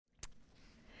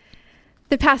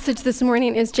The passage this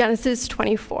morning is Genesis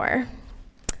 24.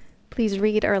 Please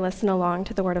read or listen along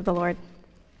to the word of the Lord.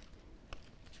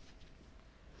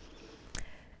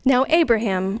 Now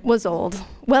Abraham was old,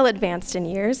 well advanced in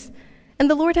years, and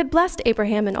the Lord had blessed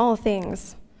Abraham in all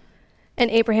things.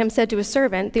 And Abraham said to his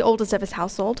servant, the oldest of his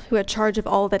household, who had charge of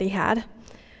all that he had,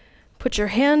 "Put your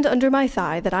hand under my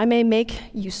thigh, that I may make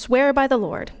you swear by the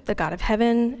Lord, the God of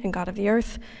heaven and God of the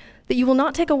earth, that you will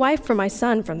not take a wife for my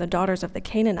son from the daughters of the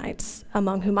Canaanites,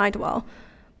 among whom I dwell,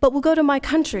 but will go to my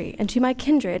country and to my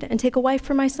kindred and take a wife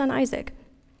for my son Isaac."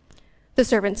 The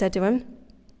servant said to him,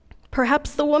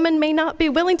 "Perhaps the woman may not be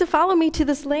willing to follow me to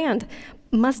this land.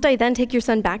 Must I then take your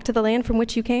son back to the land from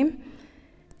which you came?"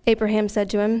 Abraham said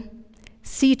to him,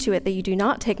 "See to it that you do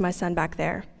not take my son back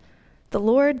there. The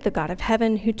Lord, the God of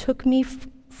heaven, who took me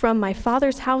from my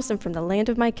father's house and from the land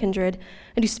of my kindred,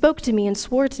 and who spoke to me and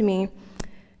swore to me,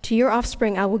 'To your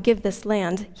offspring I will give this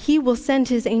land,' he will send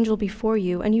his angel before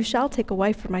you, and you shall take a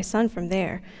wife for my son from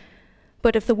there.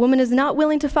 But if the woman is not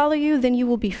willing to follow you, then you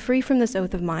will be free from this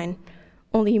oath of mine.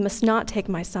 Only you must not take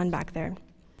my son back there."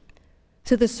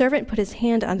 So the servant put his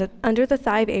hand under the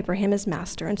thigh of Abraham his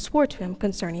master and swore to him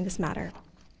concerning this matter.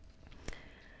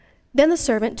 Then the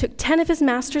servant took 10 of his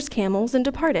master's camels and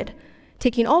departed,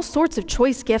 taking all sorts of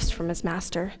choice gifts from his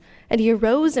master. And he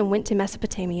arose and went to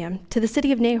Mesopotamia, to the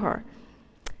city of Nahor.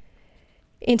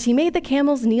 And he made the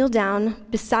camels kneel down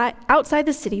outside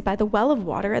the city by the well of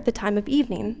water at the time of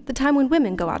evening, the time when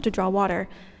women go out to draw water.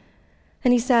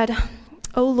 And he said,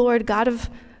 "O Lord, God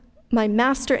of my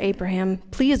master Abraham,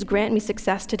 please grant me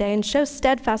success today and show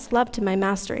steadfast love to my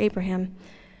master Abraham.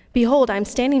 Behold, I am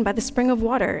standing by the spring of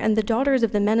water, and the daughters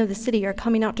of the men of the city are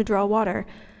coming out to draw water.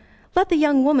 Let the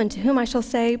young woman to whom I shall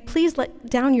say, 'Please let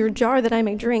down your jar that I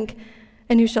may drink,'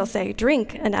 and who shall say,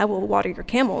 'Drink, and I will water your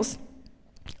camels,'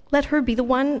 let her be the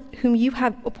one whom you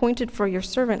have appointed for your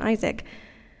servant Isaac.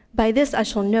 By this I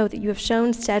shall know that you have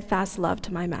shown steadfast love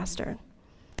to my master."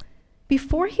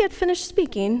 Before he had finished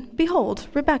speaking, behold,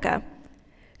 Rebekah,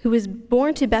 who was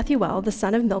born to Bethuel, the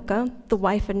son of Milcah, the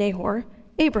wife of Nahor,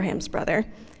 Abraham's brother,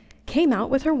 came out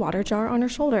with her water jar on her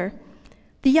shoulder.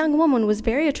 The young woman was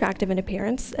very attractive in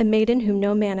appearance, a maiden whom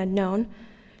no man had known.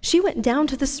 She went down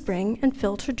to the spring and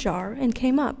filled her jar and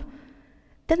came up.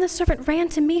 Then the servant ran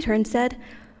to meet her and said,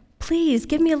 "Please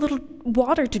give me a little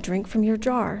water to drink from your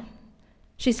jar."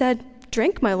 She said,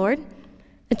 "Drink, my lord."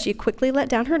 And she quickly let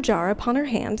down her jar upon her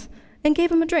hand and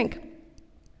gave him a drink.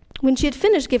 When she had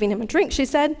finished giving him a drink, she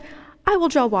said, "I will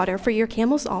draw water for your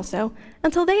camels also,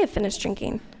 until they have finished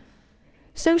drinking."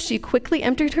 So she quickly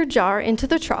emptied her jar into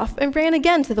the trough and ran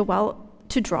again to the well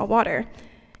to draw water,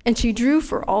 and she drew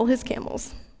for all his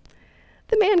camels.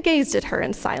 The man gazed at her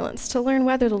in silence to learn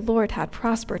whether the Lord had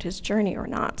prospered his journey or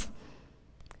not.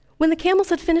 When the camels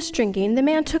had finished drinking, the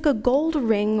man took a gold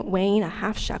ring weighing a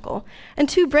half shekel and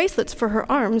 2 bracelets for her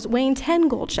arms weighing 10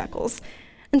 gold shekels,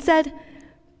 and said,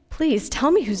 "Please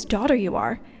tell me whose daughter you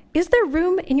are. Is there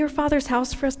room in your father's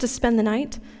house for us to spend the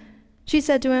night?" She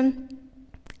said to him,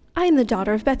 "I am the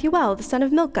daughter of Bethuel, the son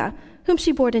of Milcah, whom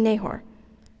she bore to Nahor."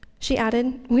 She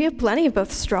added, "We have plenty of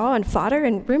both straw and fodder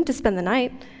and room to spend the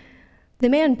night." The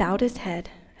man bowed his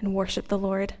head and worshipped the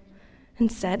Lord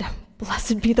and said,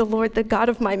 "Blessed be the Lord, the God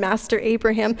of my master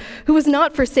Abraham, who has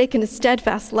not forsaken his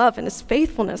steadfast love and his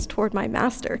faithfulness toward my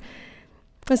master.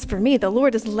 As for me, the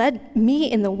Lord has led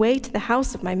me in the way to the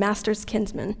house of my master's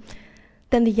kinsman."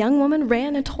 Then the young woman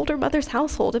ran and told her mother's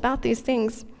household about these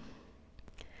things.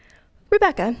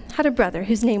 Rebekah had a brother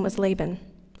whose name was Laban.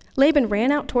 Laban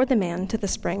ran out toward the man to the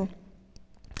spring.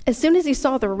 As soon as he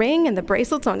saw the ring and the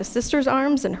bracelets on his sister's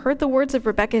arms and heard the words of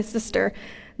Rebekah his sister,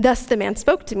 "Thus the man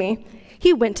spoke to me,"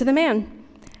 he went to the man.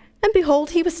 And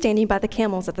behold, he was standing by the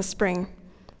camels at the spring.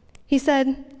 He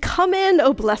said, "Come in,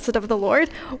 O blessed of the Lord.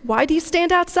 Why do you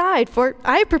stand outside? For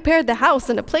I have prepared the house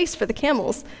and a place for the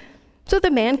camels." So the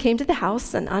man came to the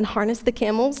house and unharnessed the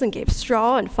camels and gave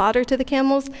straw and fodder to the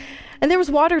camels, and there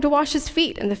was water to wash his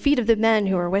feet and the feet of the men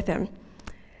who were with him.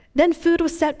 Then food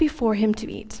was set before him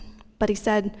to eat. But he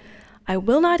said, "I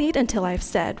will not eat until I have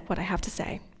said what I have to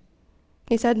say."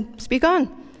 He said, "Speak on."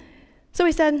 So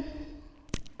he said,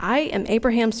 "I am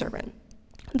Abraham's servant.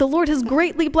 The Lord has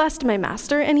greatly blessed my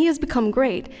master, and he has become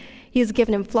great. He has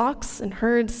given him flocks and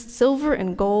herds, silver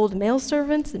and gold, male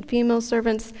servants and female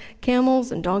servants,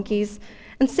 camels and donkeys.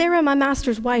 And Sarah, my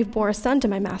master's wife, bore a son to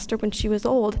my master when she was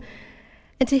old.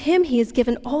 And to him he has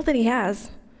given all that he has.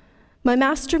 My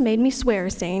master made me swear,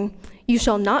 saying, 'You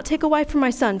shall not take a wife for my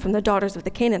son from the daughters of the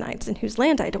Canaanites, in whose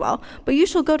land I dwell, but you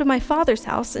shall go to my father's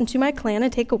house and to my clan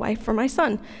and take a wife for my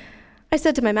son.' I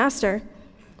said to my master,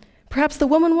 Perhaps the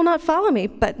woman will not follow me.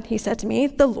 But he said to me,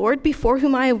 the Lord before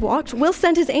whom I have walked will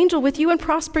send his angel with you and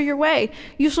prosper your way.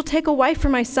 You shall take a wife for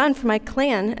my son, for my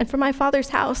clan, and for my father's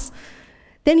house.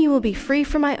 Then you will be free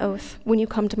from my oath when you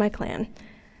come to my clan.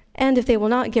 And if they will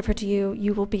not give her to you,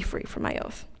 you will be free from my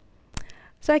oath.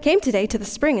 So I came today to the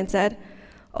spring and said,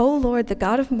 O Lord, the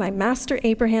God of my master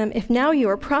Abraham, if now you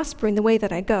are prospering the way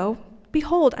that I go,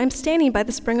 behold, I'm standing by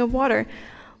the spring of water.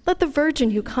 Let the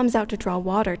virgin who comes out to draw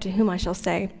water, to whom I shall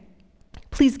say,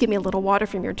 please give me a little water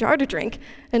from your jar to drink,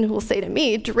 and who will say to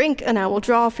me, drink, and I will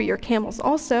draw for your camels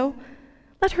also.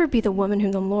 Let her be the woman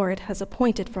whom the Lord has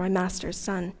appointed for my master's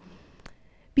son.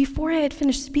 Before I had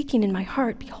finished speaking in my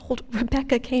heart, behold,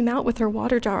 Rebekah came out with her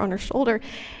water jar on her shoulder,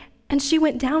 and she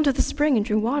went down to the spring and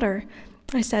drew water.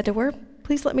 I said to her,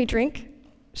 please let me drink.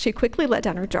 She quickly let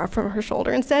down her jar from her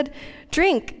shoulder and said,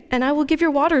 drink, and I will give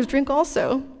your waters drink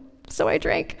also. So I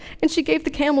drank, and she gave the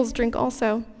camels drink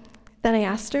also. Then I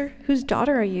asked her, whose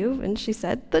daughter are you? And she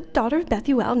said, the daughter of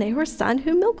Bethuel, Nahor's son,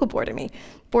 who Milcah bore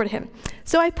to him.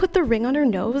 So I put the ring on her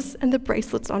nose and the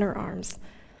bracelets on her arms.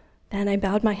 Then I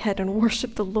bowed my head and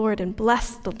worshiped the Lord and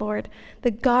blessed the Lord, the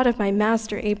God of my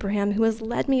master Abraham, who has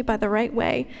led me by the right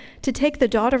way to take the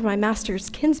daughter of my master's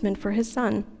kinsman for his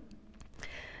son.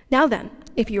 Now then,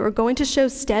 if you are going to show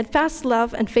steadfast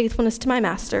love and faithfulness to my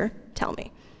master, tell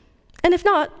me. And if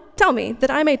not, tell me, that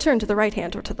I may turn to the right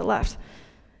hand or to the left.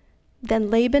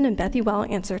 Then Laban and Bethuel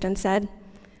answered and said,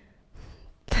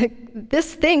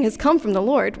 this thing has come from the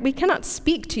Lord. We cannot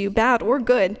speak to you bad or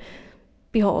good.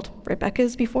 Behold, Rebekah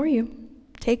is before you.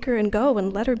 Take her and go,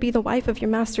 and let her be the wife of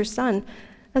your master's son,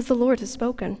 as the Lord has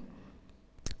spoken.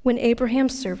 When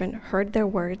Abraham's servant heard their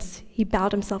words, he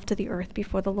bowed himself to the earth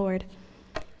before the Lord.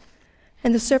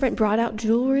 And the servant brought out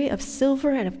jewelry of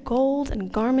silver and of gold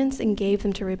and garments and gave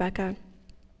them to Rebekah.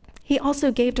 He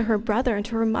also gave to her brother and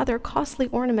to her mother costly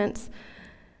ornaments.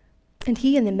 And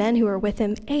he and the men who were with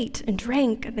him ate and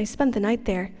drank, and they spent the night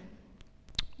there.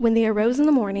 When they arose in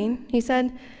the morning, he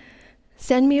said,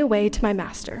 send me away to my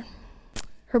master.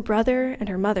 Her brother and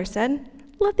her mother said,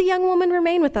 let the young woman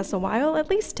remain with us a while, at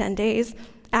least 10 days.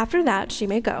 After that, she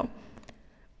may go.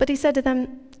 But he said to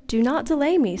them, do not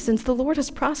delay me, since the Lord has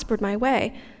prospered my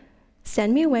way.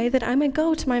 Send me away that I may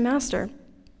go to my master.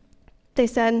 They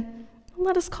said,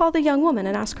 let us call the young woman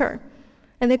and ask her.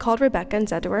 And they called Rebekah and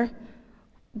said to her,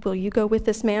 will you go with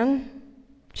this man?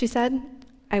 She said,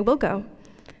 I will go.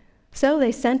 So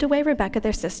they sent away Rebekah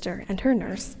their sister and her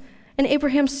nurse, and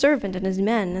Abraham's servant and his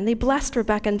men, and they blessed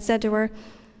Rebekah and said to her,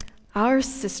 our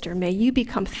sister, may you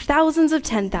become thousands of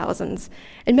 10,000s,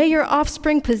 and may your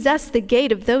offspring possess the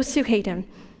gate of those who hate him.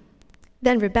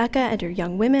 Then Rebekah and her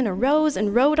young women arose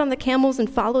and rode on the camels and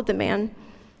followed the man.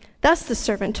 Thus the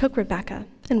servant took Rebekah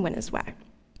and went his way.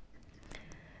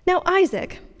 Now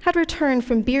Isaac had returned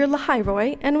from Beer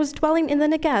Lahairoi and was dwelling in the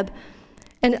Negeb.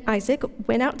 And Isaac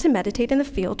went out to meditate in the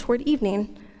field toward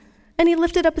evening. And he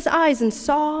lifted up his eyes and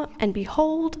saw, and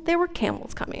behold, there were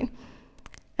camels coming.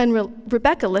 And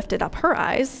Rebekah lifted up her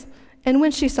eyes, and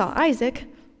when she saw Isaac,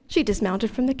 she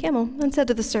dismounted from the camel and said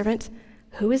to the servant,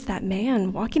 who is that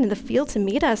man walking in the field to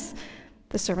meet us?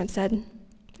 The servant said,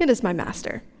 it is my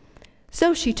master.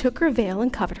 So she took her veil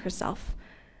and covered herself.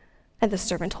 And the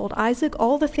servant told Isaac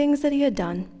all the things that he had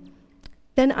done.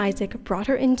 Then Isaac brought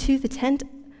her into the tent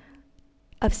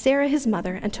of Sarah his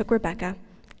mother and took Rebekah,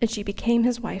 and she became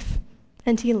his wife,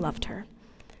 and he loved her.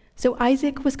 So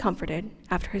Isaac was comforted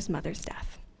after his mother's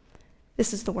death.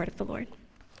 This is the word of the Lord.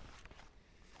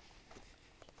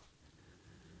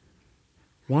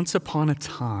 Once upon a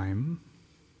time,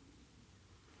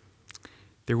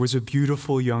 there was a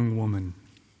beautiful young woman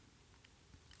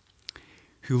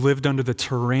who lived under the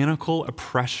tyrannical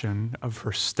oppression of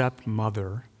her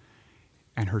stepmother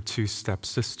and her 2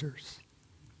 stepsisters.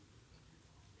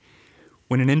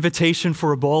 When an invitation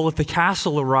for a ball at the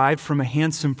castle arrived from a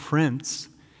handsome prince,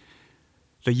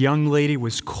 the young lady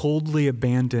was coldly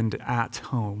abandoned at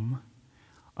home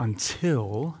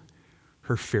until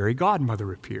her fairy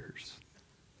godmother appears.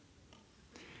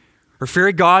 Her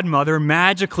fairy godmother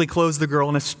magically clothes the girl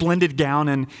in a splendid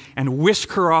gown and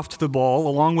whisk her off to the ball,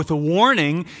 along with a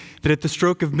warning that at the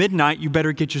stroke of midnight, you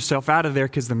better get yourself out of there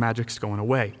because the magic's going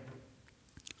away.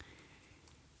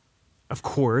 Of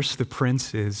course, the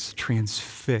prince is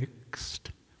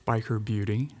transfixed by her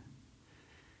beauty.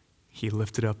 He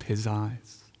lifted up his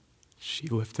eyes. She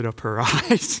lifted up her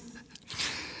eyes,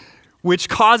 which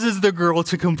causes the girl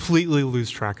to completely lose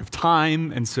track of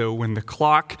time. And so when the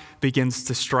clock begins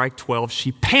to strike 12,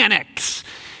 she panics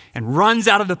and runs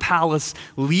out of the palace,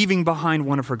 leaving behind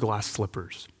one of her glass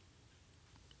slippers.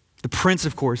 The prince,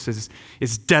 of course,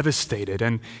 is devastated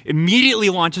and immediately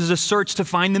launches a search to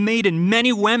find the maiden.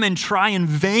 Many women try in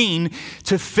vain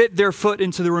to fit their foot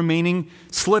into the remaining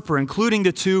slipper, including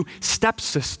the two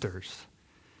stepsisters.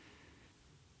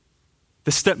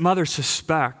 The stepmother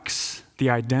suspects the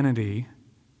identity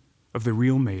of the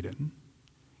real maiden.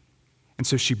 And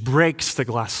so she breaks the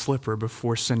glass slipper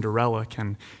before Cinderella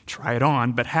can try it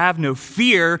on. But have no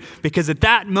fear, because at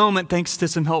that moment, thanks to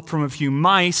some help from a few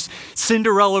mice,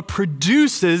 Cinderella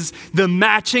produces the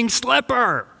matching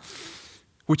slipper,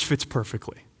 which fits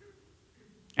perfectly.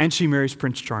 And she marries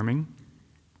Prince Charming,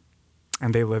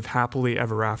 and they live happily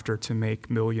ever after to make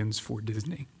millions for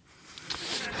Disney.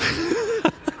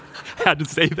 Had to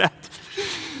say that.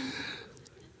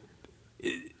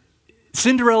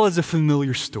 Cinderella is a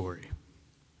familiar story.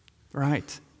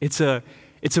 Right? It's a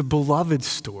beloved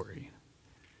story.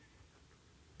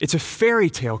 It's a fairy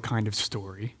tale kind of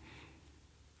story.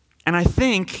 And I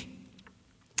think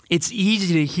it's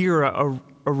easy to hear a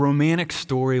romantic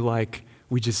story like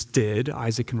we just did,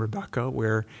 Isaac and Rebekah,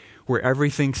 where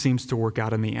everything seems to work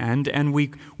out in the end, and we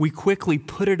quickly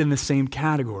put it in the same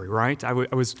category, right? I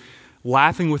was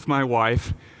laughing with my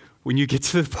wife when you get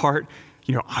to the part,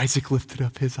 Isaac lifted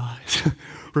up his eyes.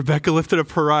 Rebekah lifted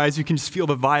up her eyes. You can just feel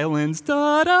the violins.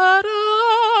 Da, da,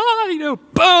 da,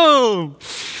 boom.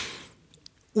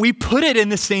 We put it in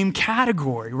the same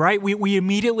category, right? We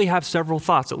immediately have several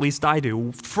thoughts, at least I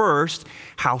do. First,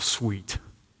 how sweet.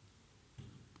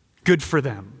 Good for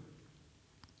them.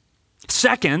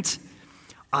 Second,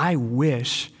 I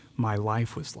wish my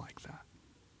life was like that.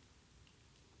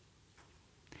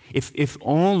 If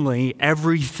only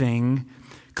everything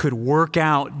could work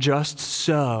out just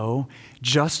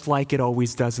like it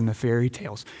always does in the fairy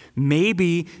tales.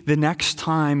 Maybe the next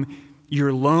time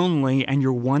you're lonely and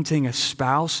you're wanting a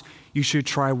spouse, you should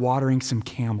try watering some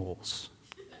camels.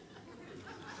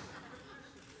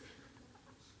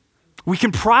 We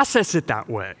can process it that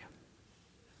way.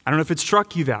 I don't know if it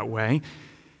struck you that way.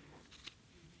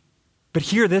 But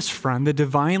hear this, friend, the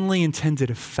divinely intended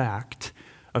effect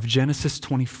of Genesis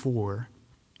 24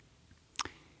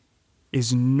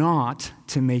 is not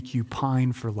to make you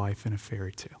pine for life in a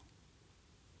fairy tale.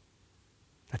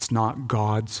 That's not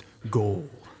God's goal.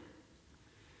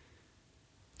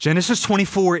 Genesis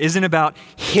 24 isn't about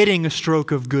hitting a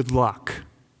stroke of good luck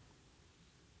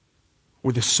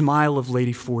or the smile of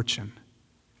Lady Fortune.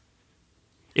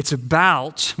 It's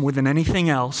about, more than anything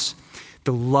else,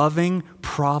 the loving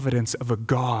providence of a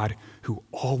God who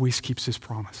always keeps his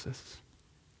promises.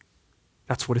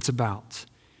 That's what it's about.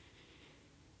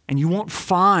 And you won't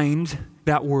find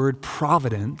that word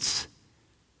providence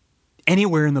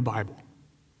anywhere in the Bible.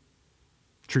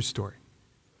 True story.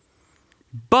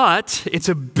 But it's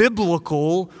a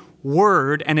biblical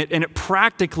word, and it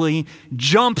practically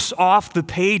jumps off the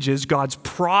pages, God's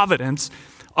providence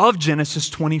of Genesis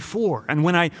 24. And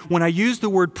when I use the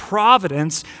word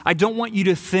providence, I don't want you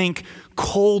to think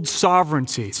cold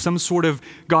sovereignty, some sort of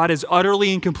God is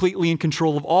utterly and completely in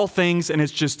control of all things, and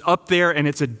it's just up there and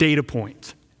it's a data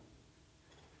point.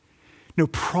 No,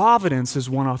 providence, as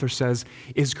one author says,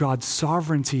 is God's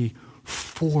sovereignty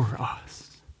for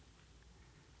us.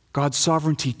 God's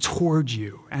sovereignty toward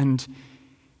you. And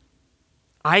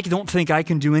I don't think I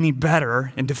can do any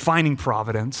better in defining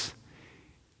providence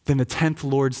than the 10th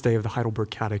Lord's Day of the Heidelberg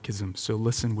Catechism. So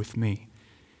listen with me.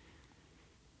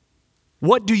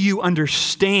 What do you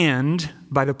understand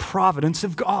by the providence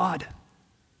of God?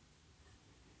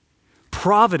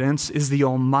 Providence is the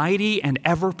almighty and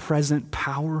ever-present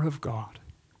power of God,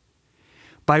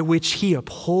 by which he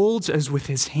upholds as with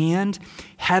his hand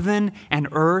heaven and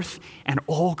earth and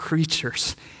all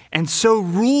creatures, and so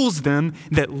rules them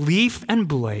that leaf and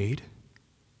blade,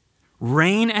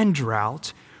 rain and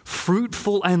drought,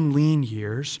 fruitful and lean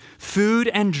years, food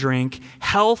and drink,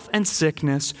 health and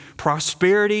sickness,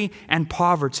 prosperity and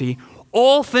poverty,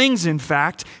 all things, in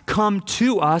fact, come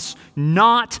to us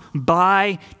not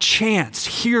by chance.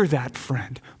 Hear that,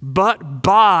 friend. But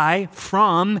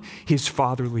from his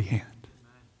fatherly hand.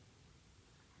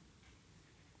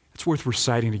 It's worth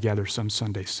reciting together some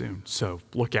Sunday soon, so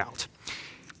look out.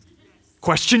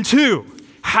 Question 2.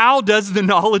 How does the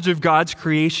knowledge of God's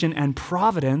creation and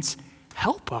providence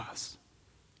help us?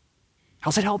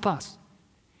 How does it help us?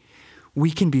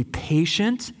 We can be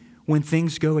patient when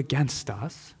things go against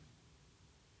us.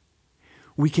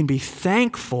 We can be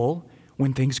thankful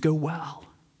when things go well.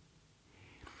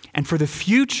 And for the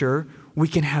future, we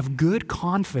can have good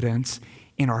confidence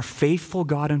in our faithful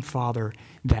God and Father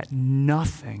that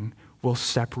nothing will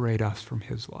separate us from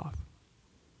his love.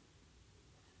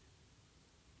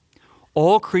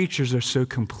 All creatures are so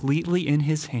completely in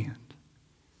his hand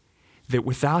that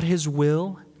without his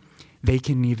will, they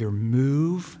can neither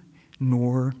move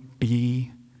nor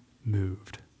be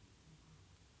moved.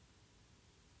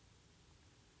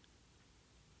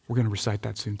 We're going to recite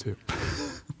that soon too.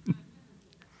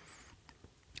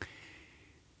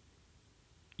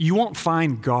 You won't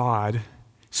find God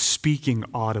speaking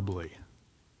audibly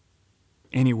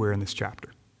anywhere in this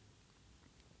chapter.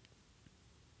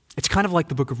 It's kind of like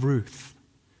the book of Ruth.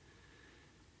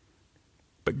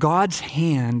 But God's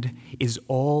hand is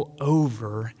all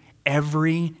over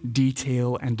every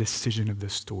detail and decision of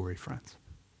this story, friends.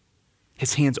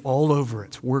 His hand's all over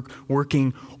it,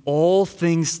 working all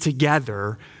things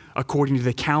together according to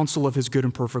the counsel of his good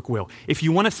and perfect will. If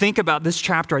you want to think about this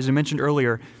chapter, as I mentioned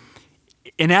earlier,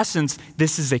 in essence,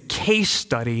 this is a case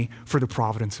study for the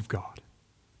providence of God.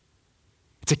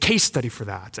 It's a case study for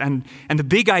that. And the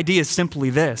big idea is simply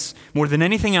this. More than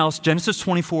anything else, Genesis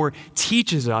 24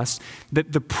 teaches us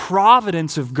that the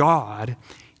providence of God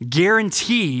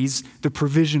guarantees the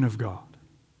provision of God.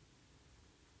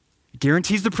 It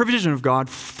guarantees the provision of God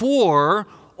for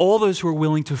all those who are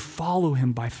willing to follow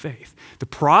him by faith. The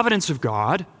providence of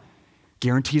God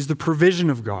guarantees the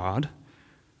provision of God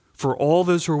for all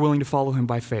those who are willing to follow him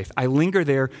by faith. I linger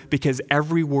there because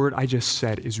every word I just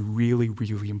said is really,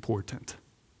 really important.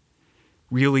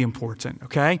 Really important,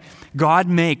 okay? God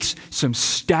makes some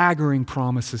staggering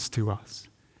promises to us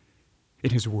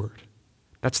in his word.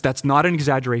 That's not an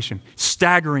exaggeration.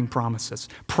 Staggering promises.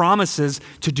 Promises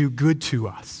to do good to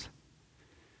us.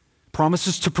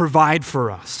 Promises to provide for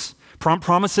us.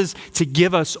 Promises to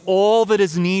give us all that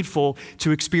is needful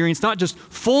to experience not just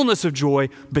fullness of joy,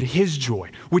 but his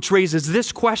joy. Which raises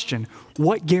this question: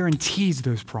 what guarantees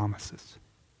those promises?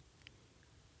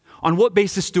 On what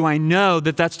basis do I know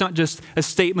that that's not just a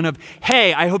statement of,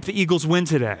 hey, I hope the Eagles win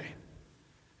today?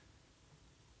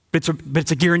 But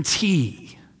it's a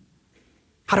guarantee.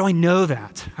 How do I know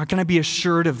that? How can I be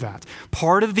assured of that?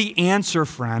 Part of the answer,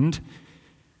 friend,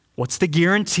 what's the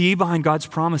guarantee behind God's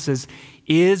promises,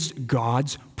 is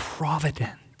God's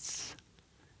providence.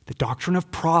 The doctrine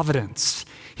of providence,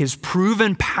 his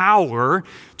proven power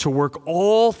to work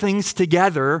all things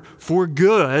together for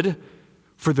good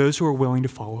for those who are willing to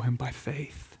follow him by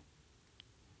faith.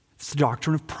 It's the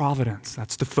doctrine of providence.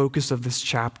 That's the focus of this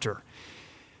chapter.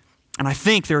 And I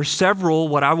think there are several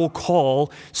what I will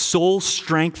call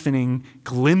soul-strengthening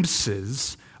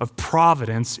glimpses of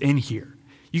providence in here.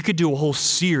 You could do a whole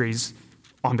series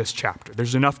on this chapter.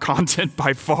 There's enough content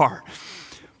by far.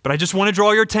 But I just want to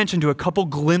draw your attention to a couple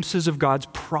glimpses of God's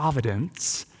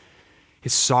providence,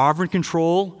 his sovereign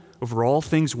control over all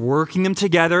things, working them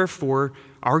together for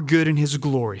our good and his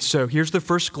glory. So here's the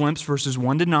first glimpse, verses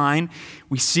 1 to 9.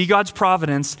 We see God's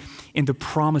providence in the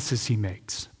promises he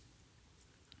makes.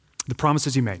 The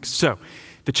promises he makes. So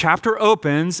the chapter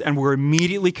opens and we're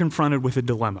immediately confronted with a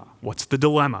dilemma. What's the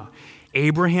dilemma?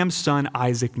 Abraham's son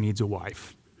Isaac needs a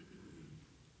wife.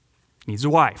 Needs a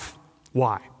wife.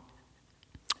 Why?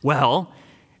 Well,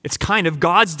 it's kind of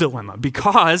God's dilemma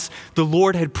because the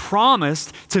Lord had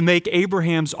promised to make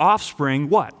Abraham's offspring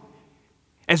what?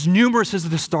 As numerous as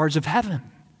the stars of heaven,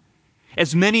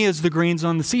 as many as the grains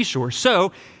on the seashore.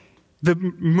 So the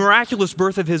miraculous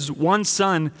birth of his one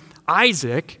son,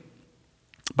 Isaac,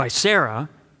 by Sarah,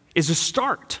 is a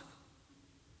start.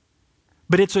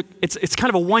 But it's kind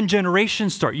of a one-generation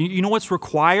start. You know what's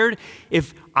required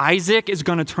if Isaac is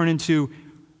going to turn into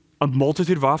a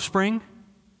multitude of offspring?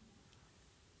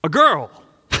 A girl.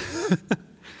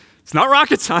 It's not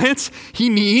rocket science. He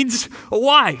needs a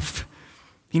wife.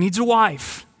 He needs a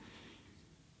wife.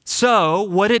 So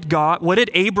what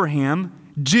did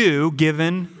Abraham do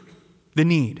given the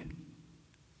need?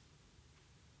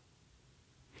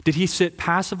 Did he sit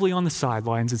passively on the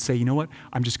sidelines and say, you know what,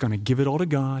 I'm just going to give it all to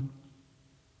God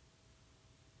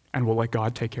and we'll let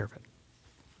God take care of it?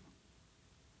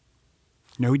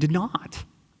 No, he did not.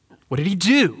 What did he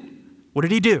do? What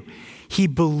did he do? He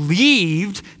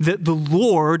believed that the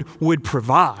Lord would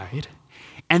provide,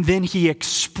 and then he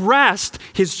expressed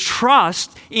his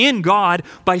trust in God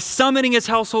by summoning his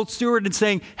household steward and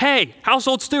saying, hey,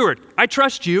 household steward, I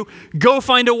trust you. Go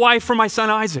find a wife for my son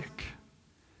Isaac.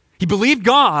 He believed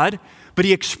God, but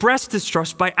he expressed his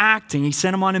trust by acting. He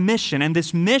sent him on a mission, and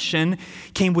this mission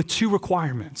came with two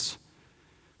requirements.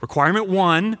 Requirement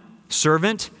 1,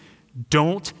 servant,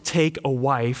 don't take a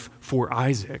wife for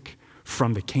Isaac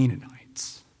from the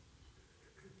Canaanites.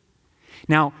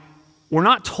 Now, we're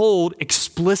not told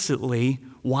explicitly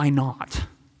why not.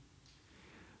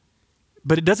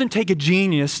 But it doesn't take a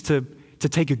genius to to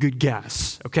take a good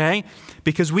guess, okay?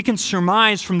 Because we can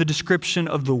surmise from the description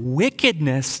of the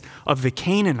wickedness of the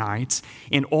Canaanites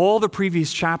in all the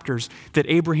previous chapters that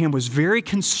Abraham was very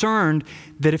concerned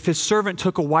that if his servant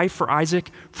took a wife for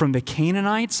Isaac from the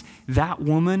Canaanites, that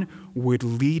woman would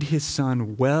lead his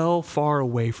son well far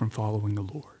away from following the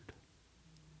Lord.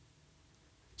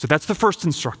 So that's the first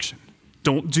instruction.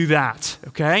 Don't do that,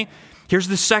 okay? Here's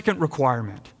the second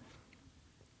requirement.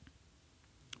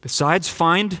 Besides,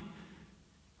 find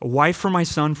a wife for my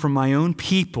son from my own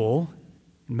people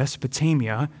in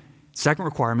Mesopotamia. Second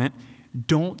requirement,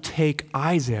 don't take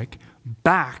Isaac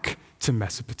back to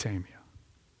Mesopotamia.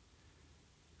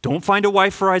 Don't find a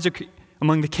wife for Isaac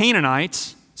among the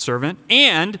Canaanites, servant,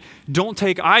 and don't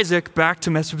take Isaac back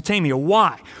to Mesopotamia.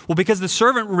 Why? Well, because the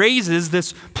servant raises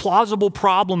this plausible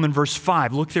problem in verse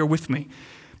 5. Look there with me.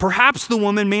 Perhaps the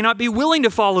woman may not be willing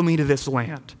to follow me to this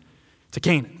land, to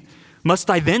Canaan.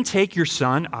 Must I then take your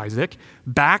son, Isaac,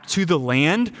 back to the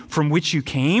land from which you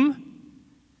came?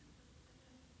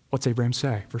 What's Abraham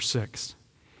say? Verse 6.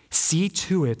 See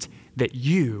to it that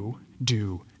you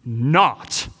do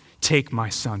not take my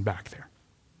son back there.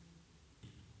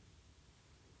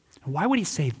 Why would he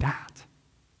say that?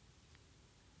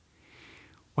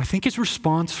 Well, I think his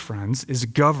response, friends, is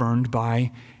governed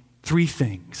by three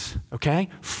things, okay?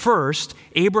 First,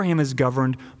 Abraham is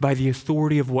governed by the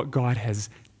authority of what God has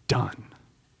done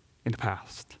in the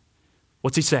past.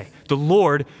 What's he say? The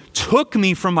Lord took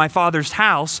me from my father's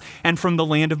house and from the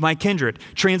land of my kindred.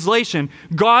 Translation,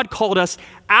 God called us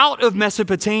out of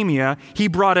Mesopotamia. He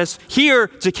brought us here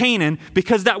to Canaan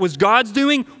because that was God's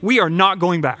doing. We are not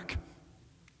going back.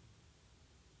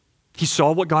 He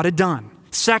saw what God had done.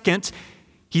 Second,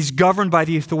 he's governed by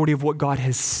the authority of what God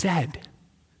has said.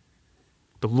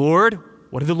 The Lord,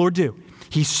 what did the Lord do?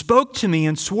 He spoke to me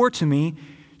and swore to me,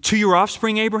 to your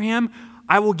offspring, Abraham,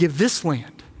 I will give this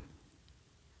land.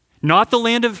 Not the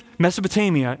land of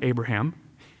Mesopotamia, Abraham,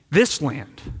 this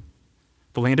land,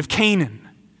 the land of Canaan.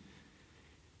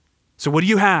 So what do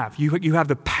you have? You have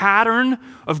the pattern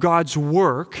of God's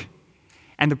work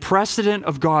and the precedent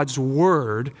of God's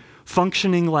word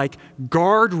functioning like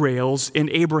guardrails in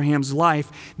Abraham's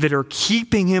life that are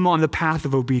keeping him on the path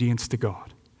of obedience to God.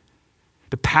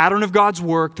 The pattern of God's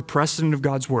work, the precedent of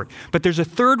God's word. But there's a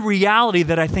third reality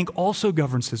that I think also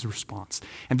governs his response.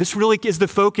 And this really is the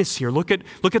focus here. Look at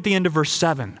the end of verse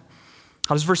 7.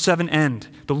 How does verse 7 end?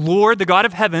 The Lord, the God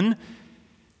of heaven,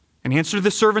 in answer to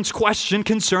the servant's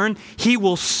concern, he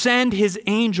will send his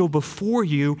angel before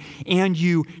you, and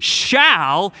you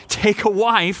shall take a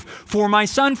wife for my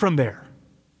son from there.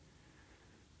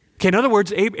 Okay, in other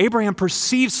words, Abraham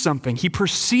perceives something. He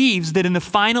perceives that in the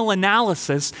final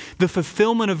analysis, the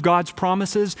fulfillment of God's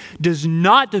promises does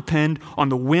not depend on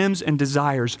the whims and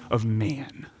desires of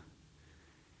man.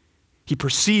 He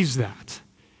perceives that.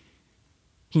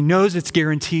 He knows it's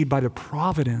guaranteed by the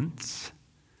providence,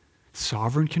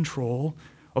 sovereign control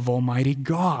of Almighty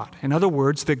God. In other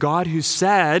words, the God who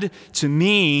said to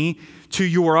me, to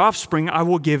your offspring, I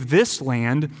will give this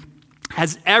land,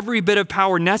 has every bit of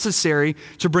power necessary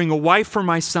to bring a wife for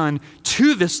my son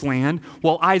to this land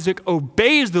while Isaac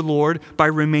obeys the Lord by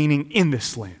remaining in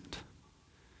this land.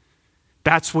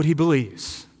 That's what he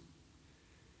believes.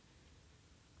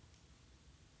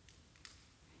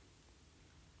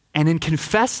 And in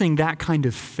confessing that kind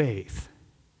of faith,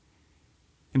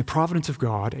 in the providence of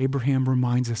God, Abraham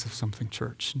reminds us of something,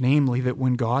 church. Namely, that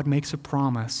when God makes a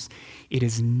promise, it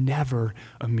is never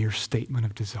a mere statement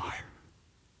of desire.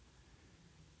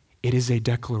 It is a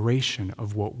declaration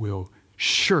of what will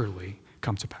surely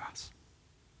come to pass.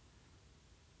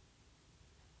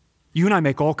 You and I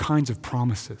make all kinds of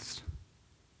promises.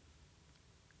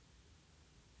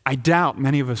 I doubt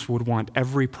many of us would want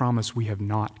every promise we have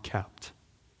not kept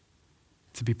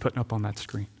to be put up on that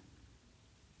screen.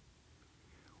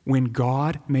 When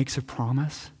God makes a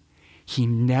promise, he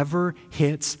never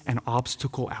hits an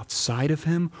obstacle outside of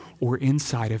him or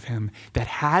inside of him that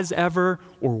has ever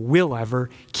or will ever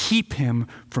keep him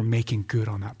from making good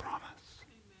on that promise.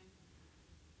 Amen.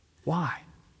 Why?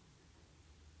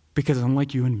 Because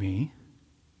unlike you and me,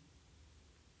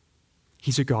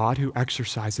 he's a God who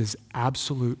exercises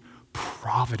absolute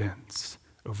providence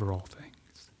over all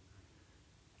things.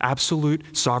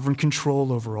 Absolute sovereign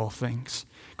control over all things.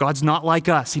 God's not like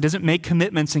us. He doesn't make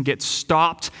commitments and get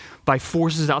stopped by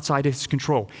forces outside his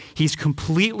control. He's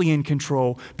completely in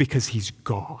control because he's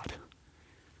God.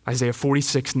 Isaiah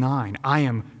 46:9, I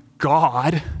am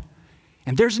God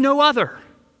and there's no other.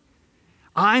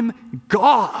 I'm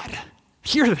God.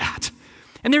 Hear that.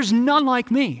 And there's none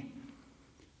like me.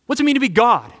 What's it mean to be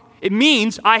God? It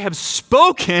means I have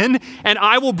spoken and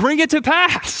I will bring it to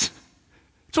pass.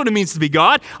 That's what it means to be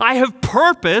God. I have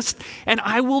purposed and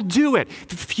I will do it.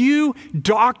 Few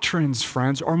doctrines,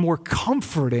 friends, are more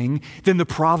comforting than the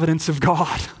providence of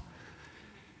God.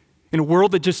 In a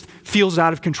world that just feels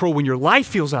out of control, when your life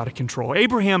feels out of control,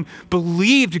 Abraham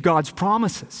believed God's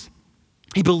promises.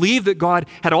 He believed that God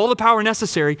had all the power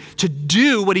necessary to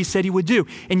do what he said he would do.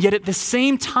 And yet at the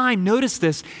same time, notice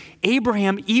this,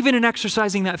 Abraham, even in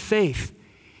exercising that faith,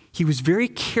 he was very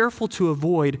careful to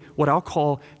avoid what I'll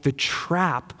call the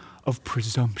trap of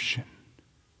presumption.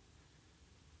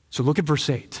 So look at verse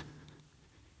 8.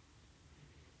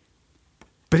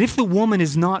 But if the woman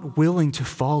is not willing to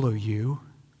follow you,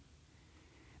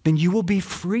 then you will be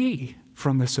free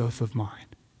from this oath of mine.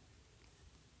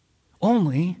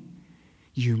 Only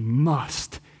you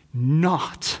must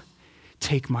not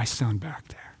take my son back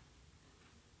there.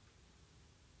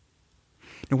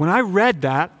 Now, when I read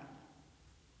that,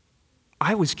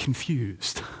 I was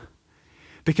confused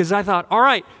because I thought, all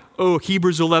right,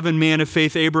 Hebrews 11, man of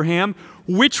faith, Abraham,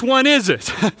 which one is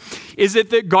it? Is it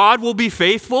that God will be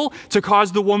faithful to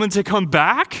cause the woman to come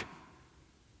back?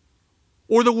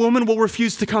 Or the woman will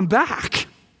refuse to come back?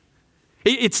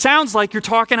 It sounds like you're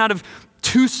talking out of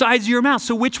two sides of your mouth.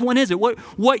 So which one is it?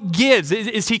 What gives?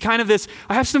 Is he kind of this,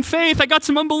 I have some faith, I got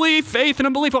some unbelief, faith and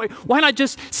unbelief. Why not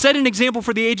just set an example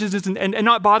for the ages and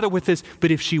not bother with this, but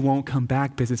if she won't come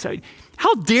back business?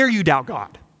 How dare you doubt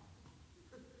God?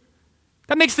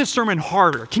 That makes this sermon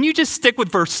harder. Can you just stick with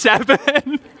verse 7?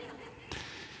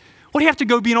 What do you have to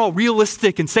go being all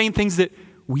realistic and saying things that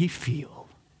we feel?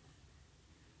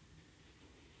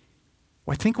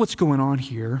 Well, I think what's going on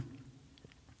here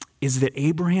is that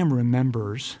Abraham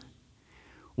remembers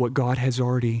what God has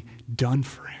already done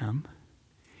for him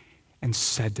and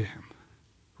said to him,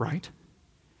 right?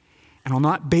 And on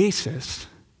that basis,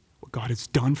 what God has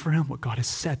done for him, what God has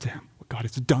said to him, what God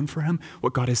has done for him,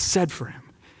 what God has said for him,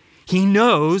 he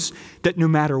knows that no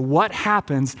matter what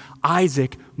happens,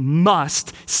 Isaac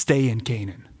must stay in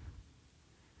Canaan.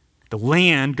 The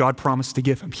land God promised to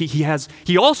give him.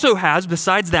 He also has,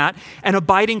 besides that, an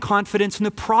abiding confidence in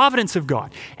the providence of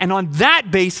God. And on that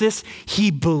basis,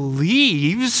 he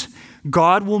believes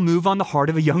God will move on the heart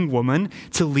of a young woman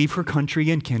to leave her country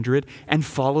and kindred and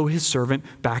follow his servant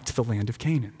back to the land of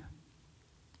Canaan.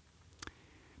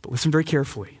 But listen very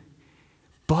carefully.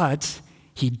 But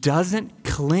he doesn't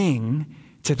cling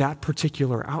to that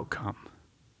particular outcome.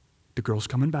 The girl's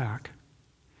coming back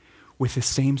with the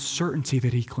same certainty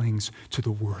that he clings to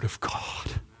the word of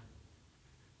God.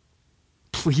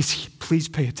 Please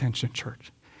pay attention,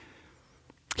 church.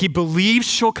 He believes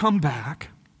she'll come back,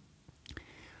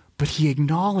 but he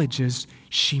acknowledges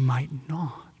she might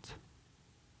not.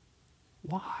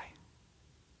 Why?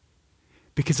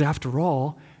 Because after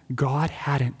all, God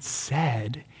hadn't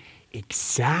said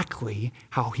exactly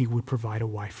how he would provide a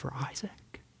wife for Isaac.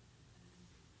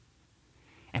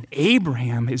 And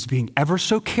Abraham is being ever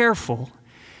so careful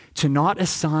to not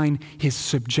assign his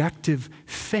subjective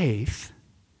faith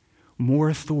more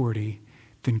authority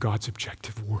than God's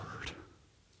objective word.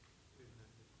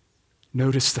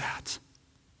 Notice that.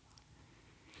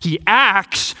 He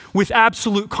acts with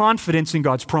absolute confidence in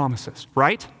God's promises,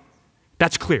 right?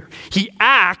 That's clear. He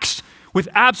acts with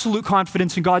absolute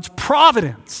confidence in God's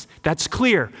providence. That's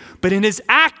clear. But in his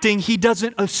acting, he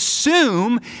doesn't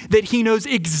assume that he knows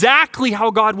exactly how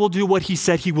God will do what he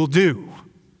said he will do.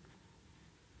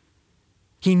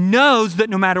 He knows that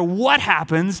no matter what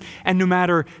happens and no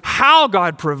matter how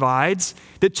God provides,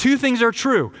 that two things are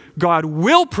true. God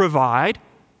will provide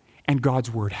and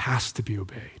God's word has to be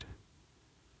obeyed.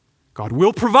 God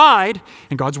will provide,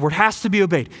 and God's word has to be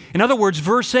obeyed. In other words,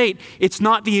 verse 8, it's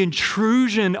not the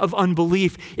intrusion of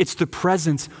unbelief, it's the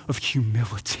presence of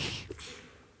humility.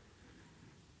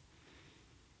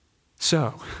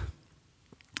 So,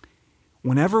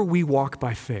 whenever we walk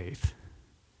by faith,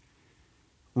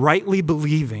 rightly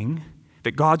believing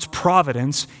that God's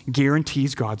providence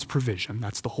guarantees God's provision,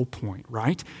 that's the whole point,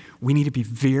 right? We need to be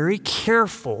very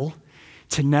careful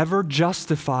to never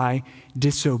justify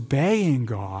disobeying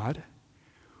God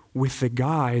with the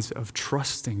guise of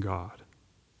trusting God.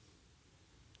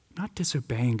 Not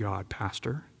disobeying God,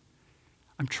 Pastor.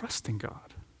 I'm trusting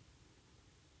God.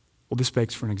 Well, this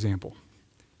begs for an example.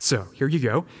 So, here you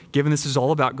go. Given this is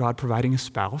all about God providing a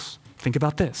spouse, think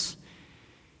about this.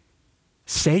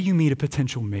 Say you meet a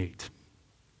potential mate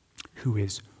who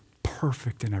is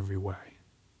perfect in every way,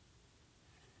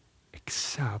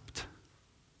 except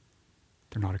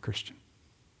they're not a Christian.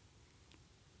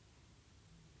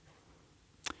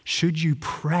 Should you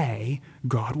pray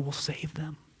God will save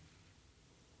them?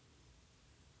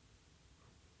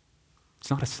 It's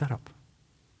not a setup.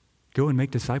 Go and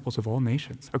make disciples of all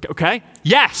nations. Okay?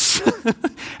 Yes,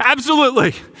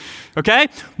 absolutely. Okay?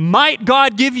 Might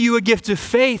God give you a gift of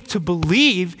faith to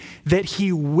believe that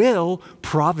he will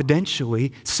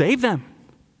providentially save them?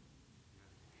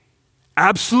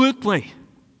 Absolutely.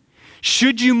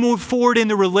 Should you move forward in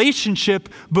the relationship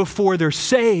before they're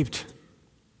saved?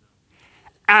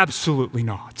 Absolutely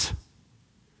not.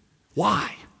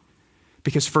 Why?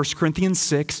 Because 1 Corinthians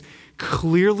 6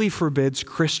 clearly forbids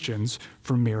Christians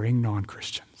from marrying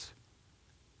non-Christians.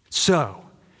 So,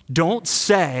 don't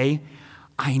say,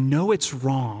 I know it's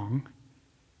wrong,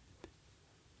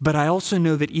 but I also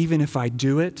know that even if I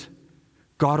do it,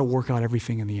 God will work out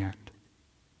everything in the end.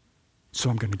 So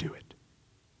I'm going to do it.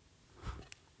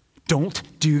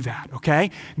 Don't do that,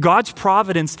 okay? God's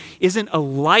providence isn't a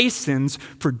license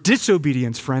for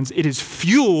disobedience, friends. It is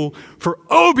fuel for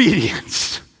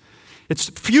obedience. It's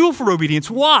fuel for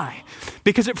obedience. Why?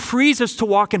 Because it frees us to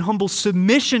walk in humble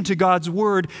submission to God's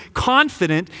word,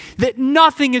 confident that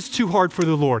nothing is too hard for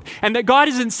the Lord. And that God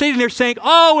isn't sitting there saying,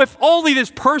 oh, if only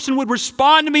this person would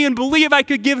respond to me and believe I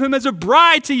could give him as a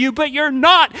bride to you, but you're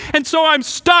not. And so I'm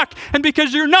stuck. And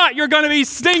because you're not, you're going to be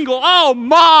single. Oh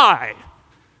my.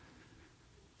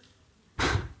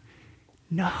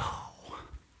 No.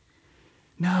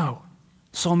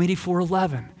 Psalm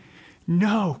 84:11.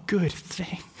 No good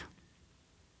thing.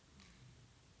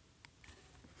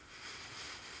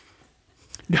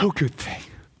 No good thing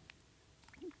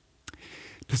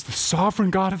does the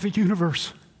sovereign God of the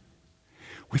universe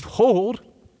withhold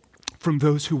from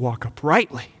those who walk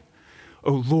uprightly.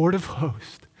 O Lord of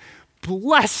hosts,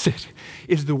 blessed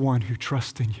is the one who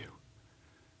trusts in you.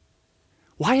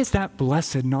 Why is that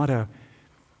blessed not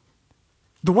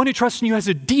the one who trusts in you has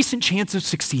a decent chance of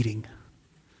succeeding?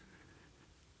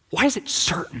 Why is it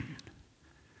certain?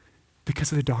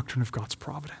 Because of the doctrine of God's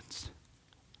providence.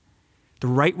 The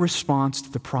right response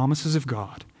to the promises of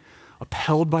God,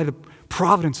 upheld by the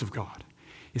providence of God,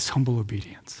 is humble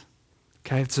obedience.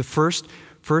 Okay, it's the first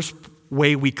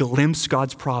way we glimpse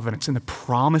God's providence and the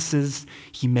promises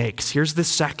he makes. Here's the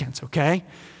second, okay?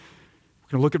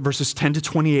 We're going to look at verses 10 to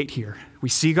 28 here. We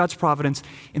see God's providence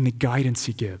in the guidance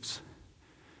he gives.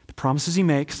 The promises he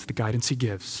makes, the guidance he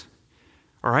gives.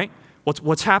 All right?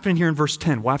 What's happening here in verse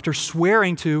 10? Well, after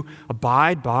swearing to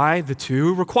abide by the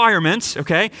two requirements,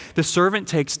 okay, the servant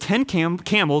takes 10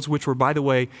 camels, which were, by the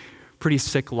way, pretty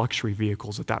sick luxury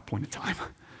vehicles at that point in time.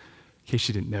 In case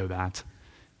you didn't know that,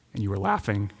 and you were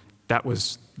laughing, that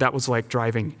was like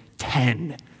driving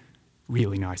 10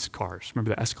 really nice cars.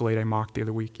 Remember the Escalade I mocked the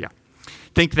other week? Yeah.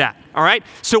 Think that, all right?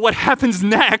 So what happens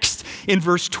next in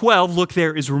verse 12, look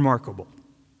there, is remarkable.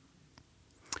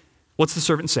 What's the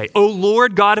servant say? O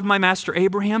Lord, God of my master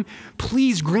Abraham,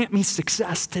 please grant me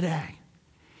success today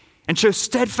and show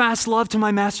steadfast love to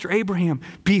my master Abraham.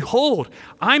 Behold,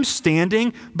 I'm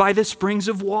standing by the springs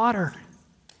of water,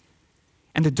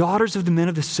 and the daughters of the men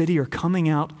of the city are coming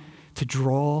out to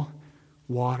draw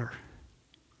water.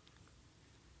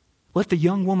 Let the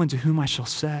young woman to whom I shall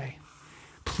say,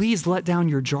 please let down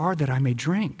your jar that I may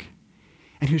drink,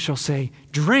 and who shall say,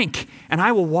 drink, and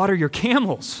I will water your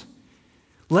camels.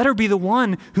 Let her be the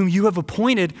one whom you have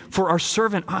appointed for our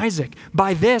servant Isaac.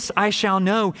 By this I shall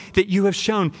know that you have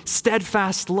shown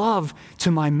steadfast love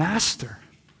to my master.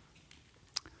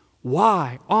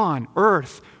 Why on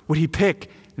earth would he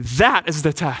pick that as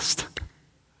the test?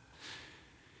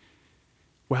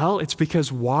 Well, it's because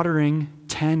watering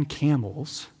 10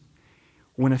 camels,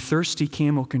 when a thirsty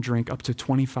camel can drink up to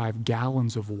 25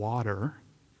 gallons of water,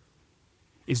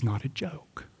 is not a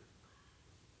joke.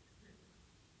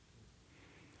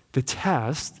 The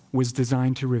test was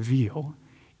designed to reveal,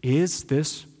 is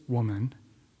this woman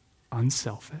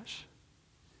unselfish,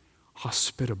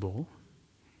 hospitable,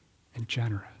 and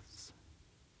generous?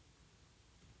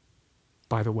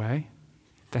 By the way,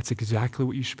 that's exactly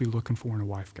what you should be looking for in a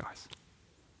wife, guys.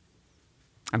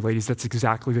 And ladies, that's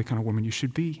exactly the kind of woman you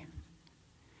should be.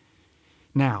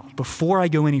 Now, before I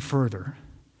go any further,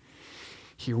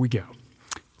 here we go.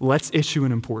 Let's issue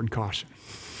an important caution.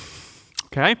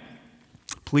 Okay?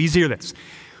 Please hear this.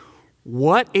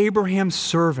 What Abraham's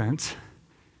servant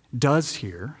does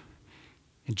here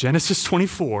in Genesis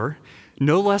 24,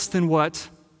 no less than what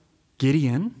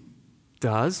Gideon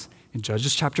does in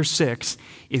Judges chapter 6,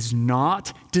 is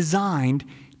not designed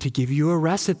to give you a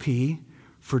recipe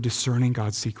for discerning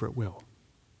God's secret will.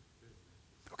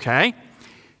 Okay?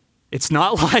 It's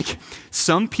not like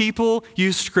some people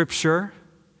use scripture,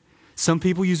 some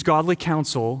people use godly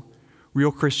counsel,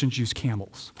 real Christians use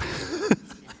camels.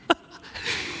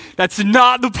 That's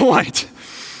not the point,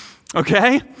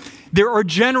 okay? There are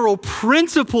general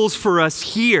principles for us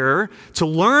here to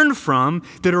learn from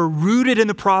that are rooted in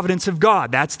the providence of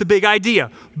God. That's the big idea.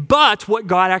 But what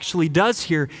God actually does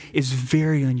here is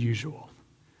very unusual.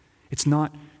 It's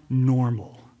not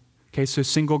normal. Okay, so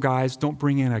single guys, don't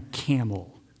bring in a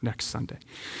camel next Sunday.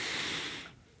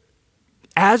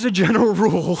 As a general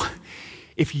rule,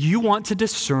 if you want to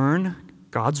discern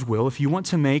God's will, if you want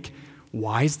to make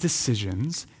wise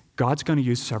decisions, God's going to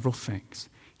use several things: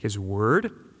 His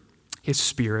word, His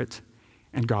Spirit,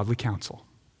 and godly counsel.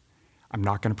 I'm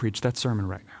not going to preach that sermon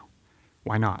right now.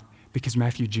 Why not? Because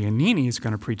Matthew Giannini is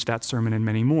going to preach that sermon and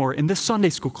many more in the Sunday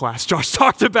school class Josh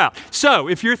talked about. So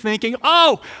if you're thinking,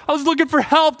 I was looking for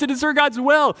help to discern God's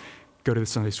will, go to the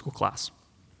Sunday school class.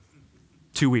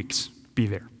 2 weeks, be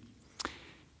there.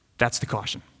 That's the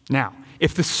caution. Now,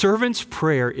 if the servant's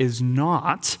prayer is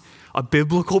not a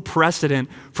biblical precedent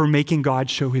for making God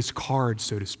show his cards,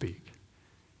 so to speak.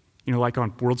 You know, like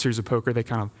on World Series of Poker, they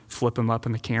kind of flip them up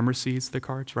and the camera sees the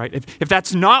cards, right? If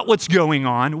that's not what's going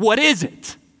on, what is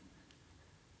it?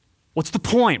 What's the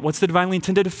point? What's the divinely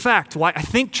intended effect? Why? I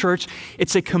think, church,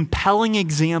 it's a compelling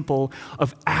example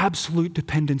of absolute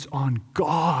dependence on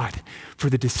God for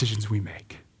the decisions we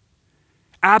make.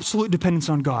 Absolute dependence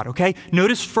on God, okay?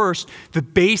 Notice first the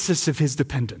basis of his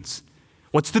dependence.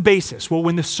 What's the basis? Well,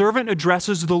 when the servant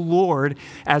addresses the Lord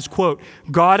as, quote,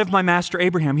 God of my master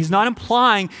Abraham, he's not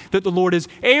implying that the Lord is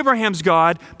Abraham's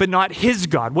God, but not his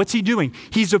God. What's he doing?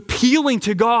 He's appealing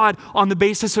to God on the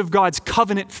basis of God's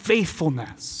covenant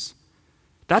faithfulness.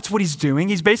 That's what he's doing.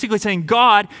 He's basically saying,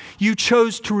 God, you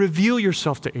chose to reveal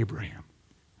yourself to Abraham.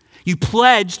 You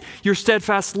pledged your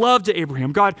steadfast love to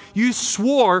Abraham. God, you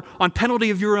swore on penalty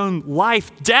of your own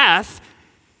life, death,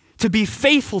 to be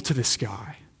faithful to this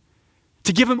guy,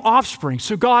 to give him offspring.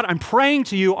 So God, I'm praying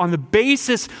to you on the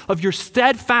basis of your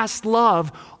steadfast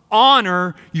love,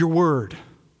 honor your word.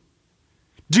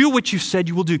 Do what you said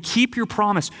you will do. Keep your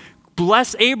promise.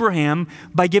 Bless Abraham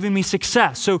by giving me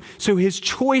success. So his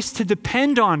choice to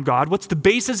depend on God, what's the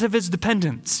basis of his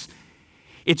dependence?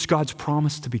 It's God's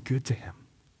promise to be good to him.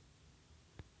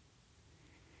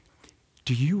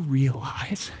 Do you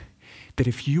realize that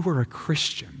if you are a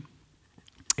Christian,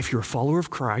 if you're a follower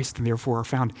of Christ and therefore are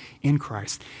found in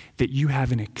Christ, that you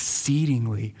have an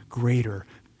exceedingly greater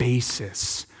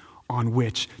basis on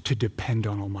which to depend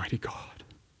on Almighty God?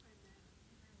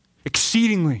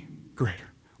 Exceedingly greater.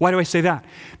 Why do I say that?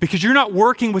 Because you're not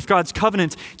working with God's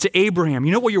covenant to Abraham.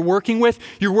 You know what you're working with?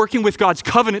 You're working with God's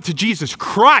covenant to Jesus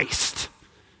Christ.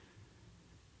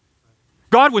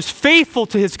 God was faithful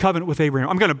to his covenant with Abraham.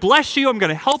 I'm going to bless you. I'm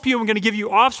going to help you. I'm going to give you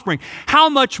offspring. How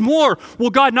much more will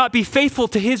God not be faithful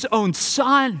to his own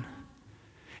son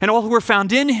and all who are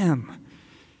found in him?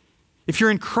 If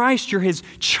you're in Christ, you're his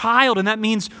child, and that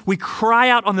means we cry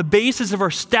out on the basis of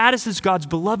our status as God's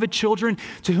beloved children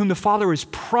to whom the Father has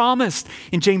promised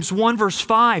in James 1 verse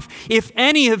 5. If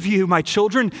any of you, my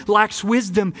children, lacks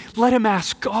wisdom, let him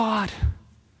ask God.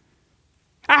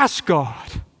 Ask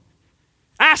God.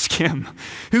 Ask him,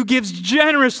 who gives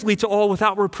generously to all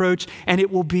without reproach, and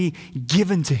it will be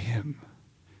given to him.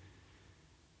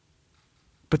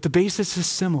 But the basis is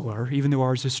similar, even though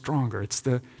ours is stronger. It's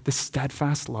the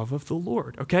steadfast love of the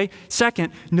Lord, okay?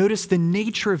 Second, notice the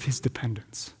nature of his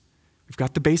dependence. We've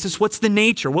got the basis. What's the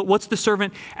nature? What's the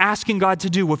servant asking God to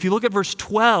do? Well, if you look at verse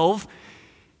 12,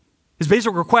 his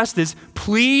basic request is,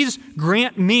 please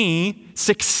grant me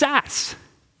success.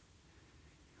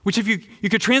 Which if you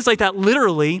could translate that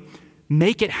literally,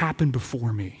 make it happen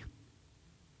before me.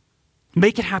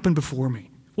 Make it happen before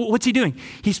me. What's he doing?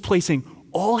 He's placing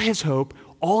all his hope,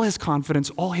 all his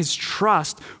confidence, all his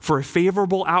trust for a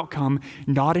favorable outcome,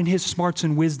 not in his smarts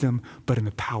and wisdom, but in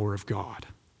the power of God.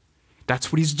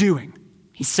 That's what he's doing.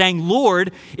 He's saying,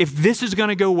 Lord, if this is going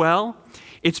to go well,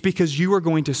 it's because you are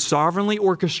going to sovereignly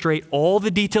orchestrate all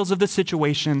the details of the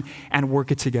situation and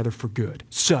work it together for good.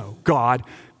 So, God,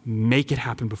 make it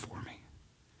happen before me.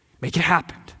 Make it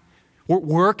happen.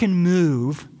 Work and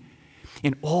move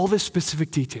in all the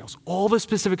specific details, all the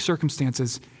specific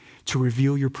circumstances to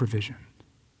reveal your provision.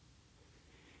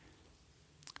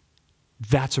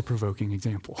 That's a provoking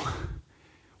example.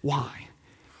 Why?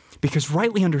 Because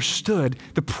rightly understood,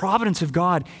 the providence of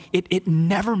God, it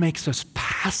never makes us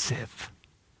passive.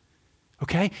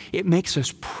 Okay? It makes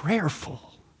us prayerful.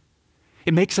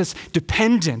 It makes us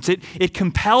dependent. It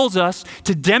compels us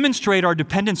to demonstrate our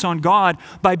dependence on God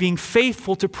by being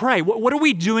faithful to pray. What are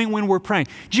we doing when we're praying?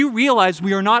 Do you realize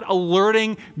we are not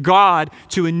alerting God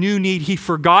to a new need he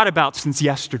forgot about since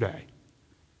yesterday?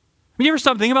 Have you ever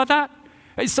stopped thinking about that?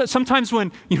 Sometimes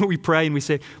when we pray and we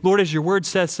say, Lord, as your word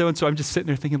says so and so, I'm just sitting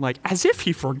there thinking like, as if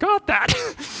he forgot that.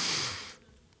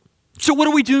 So what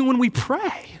are we doing when we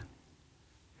pray?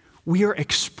 We are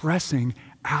expressing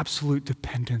absolute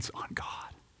dependence on God.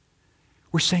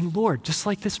 We're saying, Lord, just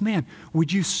like this man,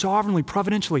 would you sovereignly,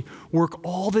 providentially work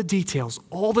all the details,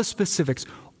 all the specifics,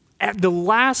 at the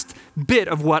last bit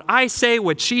of what I say,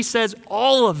 what she says,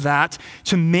 all of that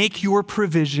to make your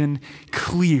provision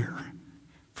clear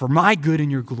for my good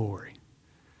and your glory.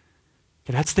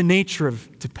 Okay, that's the nature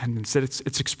of dependence, that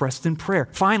it's expressed in prayer.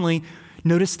 Finally,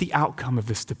 notice the outcome of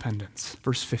this dependence.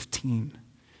 Verse 15.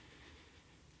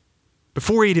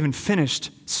 Before he had even finished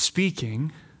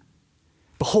speaking,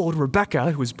 behold,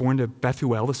 Rebekah, who was born to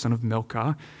Bethuel, the son of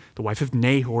Milcah, the wife of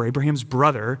Nahor, Abraham's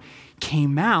brother,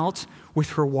 came out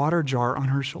with her water jar on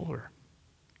her shoulder.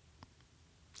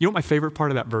 You know what my favorite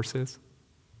part of that verse is?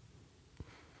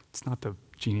 It's not the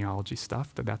genealogy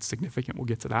stuff, but that's significant. We'll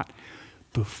get to that.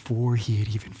 Before he had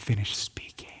even finished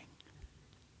speaking.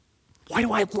 Why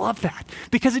do I love that?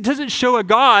 Because it doesn't show a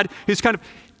God who's kind of,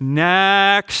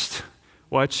 next,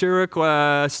 what's your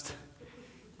request?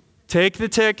 Take the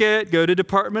ticket, go to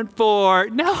Department 4.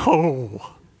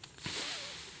 No.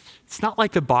 It's not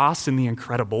like the boss in The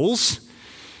Incredibles.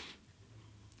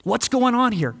 What's going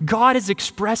on here? God is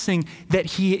expressing that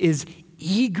he is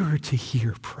eager to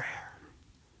hear prayer,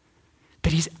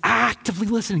 that he's actively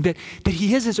listening, that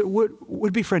he is, as a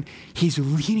would-be friend, he's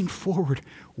leaning forward,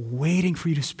 waiting for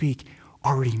you to speak,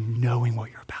 already knowing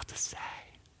what you're about to say.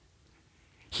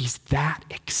 He's that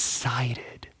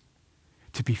excited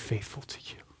to be faithful to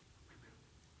you.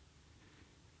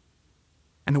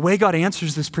 And the way God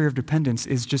answers this prayer of dependence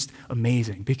is just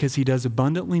amazing, because he does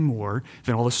abundantly more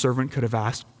than all the servant could have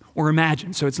asked or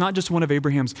imagined. So it's not just one of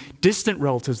Abraham's distant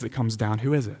relatives that comes down.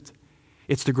 Who is it?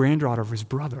 It's the granddaughter of his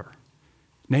brother,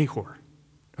 Nahor.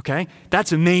 Okay?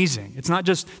 That's amazing. It's not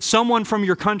just someone from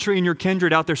your country and your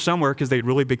kindred out there somewhere, because they had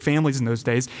really big families in those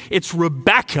days. It's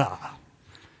Rebekah.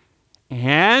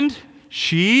 And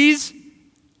she's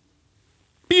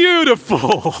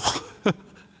beautiful.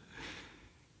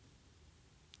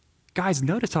 Guys,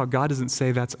 notice how God doesn't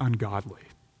say that's ungodly.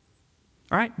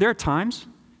 All right? There are times,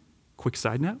 quick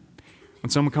side note, when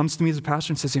someone comes to me as a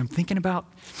pastor and says, hey, I'm thinking about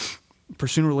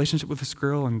pursuing a relationship with this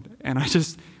girl, and I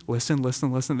just listen.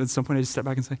 Then at some point I just step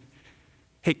back and say,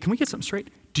 hey, can we get something straight?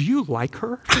 Do you like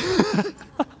her?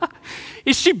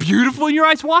 Is she beautiful in your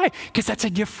eyes? Why? Because that's a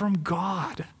gift from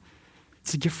God.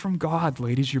 It's a gift from God,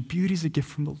 ladies. Your beauty is a gift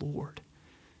from the Lord.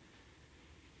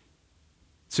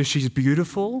 So she's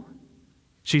beautiful,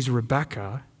 she's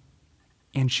Rebekah,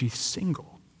 and she's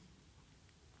single.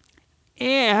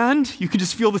 And you can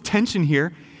just feel the tension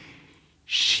here.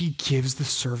 She gives the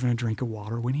servant a drink of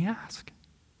water when he asks.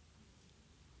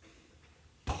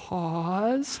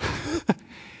 Pause.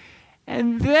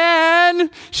 And then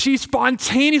she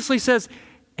spontaneously says,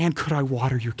 and could I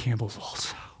water your camels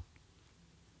also?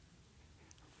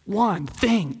 One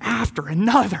thing after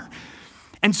another.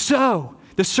 And so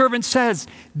the servant says,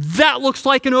 that looks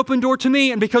like an open door to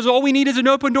me, and because all we need is an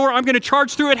open door, I'm going to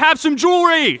charge through it, have some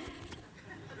jewelry.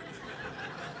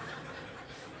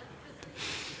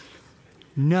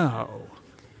 No.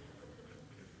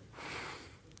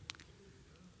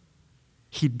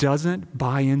 He doesn't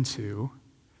buy into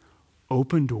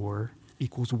open door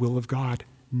equals will of God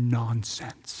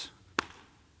nonsense.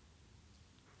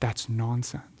 That's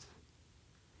nonsense.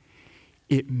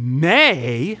 It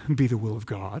may be the will of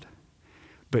God,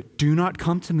 but do not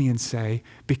come to me and say,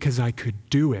 because I could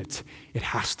do it, it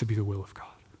has to be the will of God.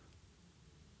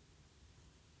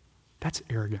 That's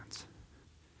arrogance.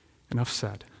 Enough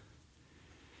said.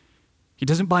 He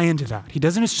doesn't buy into that. He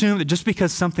doesn't assume that just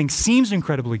because something seems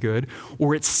incredibly good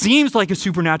or it seems like a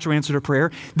supernatural answer to prayer,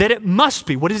 that it must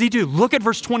be. What does he do? Look at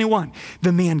verse 21.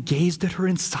 The man gazed at her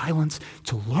in silence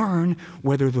to learn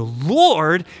whether the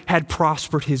Lord had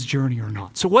prospered his journey or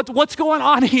not. So what's going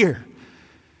on here?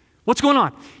 What's going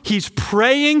on? He's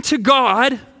praying to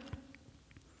God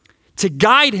to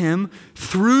guide him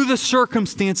through the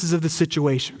circumstances of the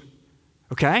situation.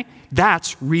 Okay?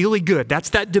 That's really good. That's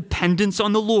that dependence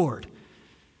on the Lord.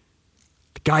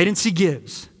 Guidance he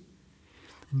gives.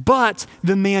 But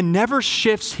the man never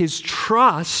shifts his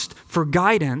trust for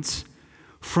guidance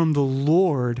from the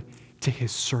Lord to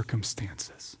his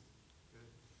circumstances.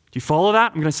 Do you follow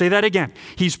that? I'm going to say that again.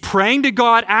 He's praying to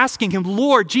God, asking him,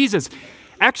 Lord Jesus,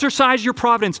 exercise your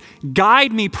providence,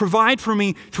 guide me, provide for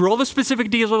me through all the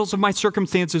specific details of my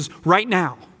circumstances right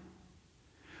now.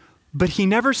 But he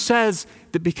never says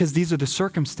that because these are the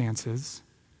circumstances,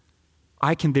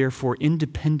 I can therefore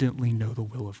independently know the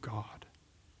will of God.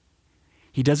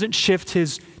 He doesn't shift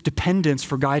his dependence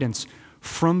for guidance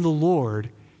from the Lord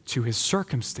to his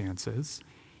circumstances,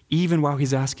 even while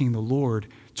he's asking the Lord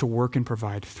to work and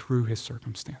provide through his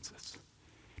circumstances.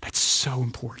 That's so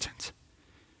important.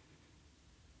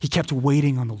 He kept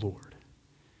waiting on the Lord.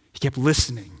 He kept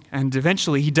listening. And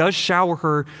eventually he does shower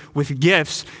her with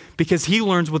gifts because he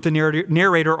learns what the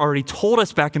narrator already told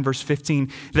us back in verse 15,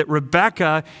 that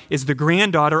Rebekah is the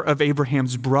granddaughter of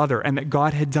Abraham's brother and that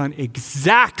God had done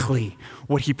exactly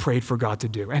what he prayed for God to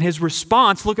do. And his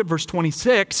response, look at verse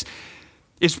 26,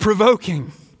 is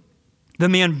provoking. The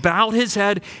man bowed his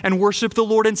head and worshiped the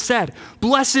Lord and said,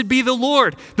 "Blessed be the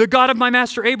Lord, the God of my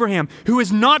master Abraham, who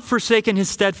has not forsaken his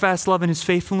steadfast love and his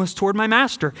faithfulness toward my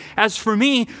master. As for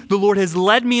me, the Lord has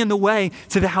led me in the way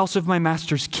to the house of my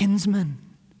master's kinsman."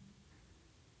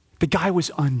 The guy was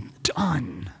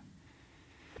undone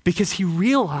because he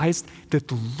realized that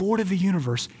the Lord of the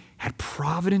universe had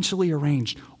providentially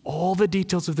arranged all the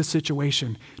details of the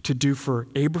situation to do for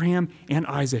Abraham and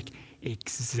Isaac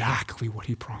exactly what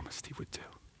he promised he would do.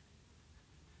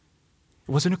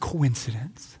 It wasn't a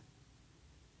coincidence.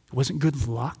 It wasn't good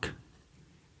luck.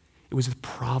 It was the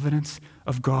providence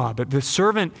of God. But the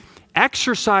servant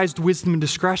exercised wisdom and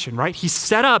discretion, right? He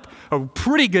set up a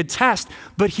pretty good test,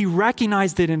 but he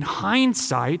recognized that in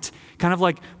hindsight, kind of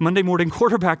like Monday morning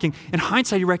quarterbacking, in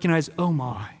hindsight he recognized, oh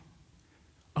my,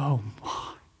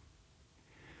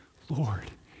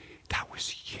 Lord, that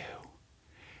was you.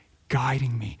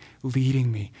 Guiding me,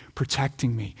 leading me,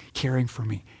 protecting me, caring for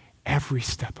me every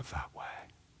step of that way.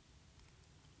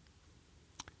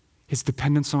 His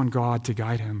dependence on God to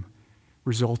guide him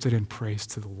resulted in praise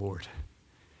to the Lord.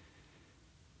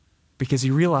 Because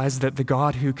he realized that the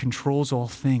God who controls all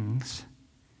things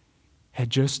had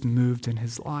just moved in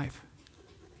his life.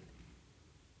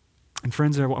 And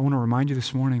friends, I want to remind you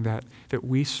this morning that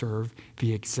we serve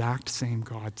the exact same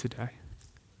God today.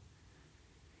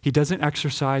 He doesn't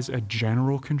exercise a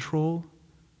general control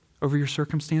over your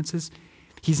circumstances.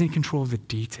 He's in control of the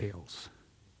details,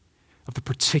 of the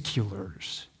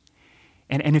particulars.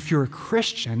 And if you're a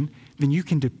Christian, then you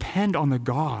can depend on the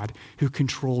God who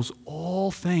controls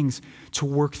all things to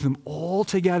work them all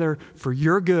together for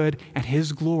your good and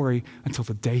his glory until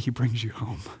the day he brings you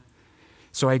home.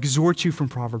 So I exhort you from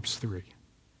Proverbs 3,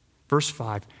 verse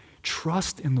 5,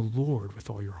 trust in the Lord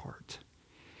with all your heart.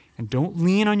 And don't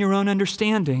lean on your own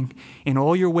understanding. In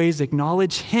all your ways,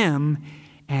 acknowledge him,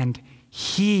 and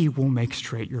he will make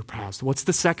straight your paths. What's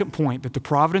the second point? That the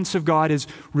providence of God is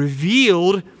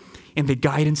revealed in the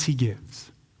guidance he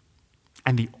gives.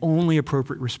 And the only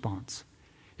appropriate response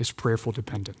is prayerful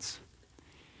dependence.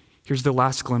 Here's the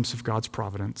last glimpse of God's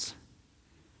providence.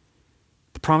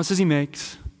 The promises he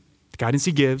makes, the guidance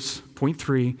he gives. Point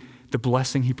 3, the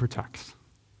blessing he protects.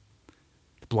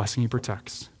 The blessing he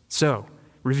protects. So,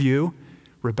 review,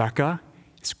 Rebekah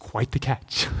is quite the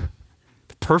catch.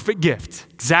 The perfect gift.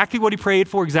 Exactly what he prayed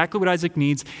for, exactly what Isaac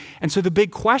needs. And so the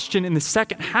big question in the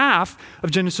second half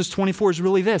of Genesis 24 is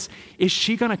really this. Is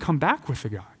she going to come back with the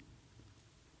guy?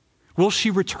 Will she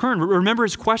return? Remember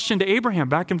his question to Abraham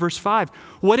back in verse 5.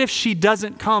 What if she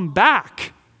doesn't come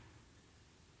back?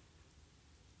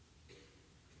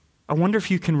 I wonder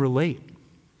if you can relate,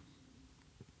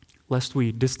 lest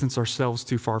we distance ourselves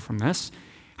too far from this.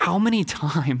 How many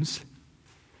times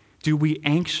do we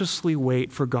anxiously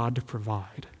wait for God to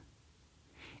provide?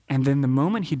 And then the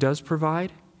moment he does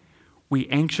provide, we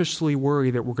anxiously worry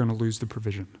that we're going to lose the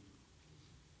provision.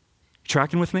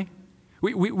 Tracking with me?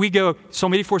 We go,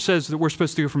 Psalm 84 says that we're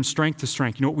supposed to go from strength to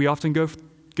strength. You know what we often go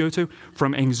to?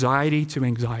 From anxiety to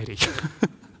anxiety.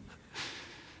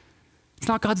 It's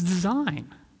not God's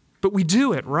design, but we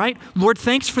do it, right? Lord,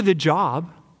 thanks for the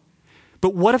job.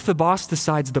 But what if the boss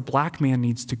decides the black man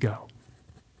needs to go?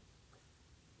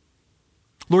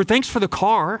 Lord, thanks for the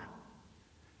car,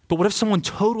 but what if someone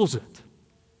totals it?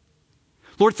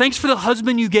 Lord, thanks for the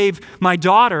husband you gave my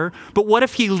daughter, but what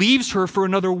if he leaves her for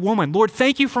another woman? Lord,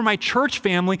 thank you for my church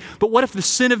family, but what if the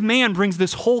sin of man brings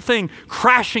this whole thing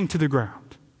crashing to the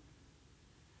ground?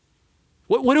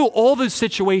 What do all those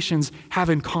situations have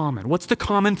in common? What's the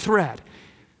common thread?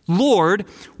 Lord,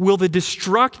 will the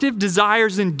destructive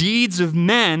desires and deeds of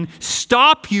men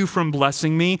stop you from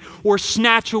blessing me or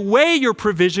snatch away your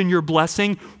provision, your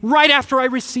blessing, right after I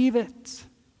receive it?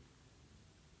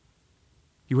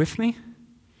 You with me?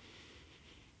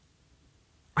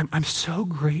 I'm so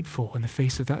grateful in the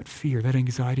face of that fear, that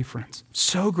anxiety, friends.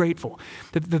 So grateful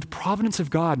that the providence of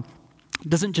God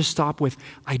doesn't just stop with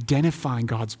identifying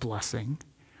God's blessing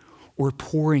or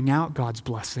pouring out God's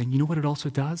blessing. You know what it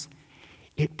also does?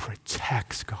 It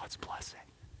protects God's blessing.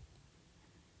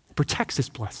 It protects his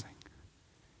blessing.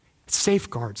 It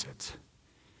safeguards it.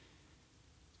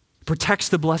 It protects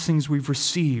the blessings we've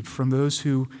received from those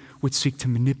who would seek to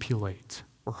manipulate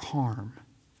or harm.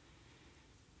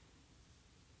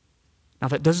 Now,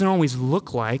 that doesn't always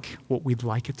look like what we'd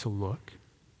like it to look,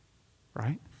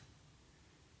 right?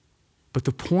 But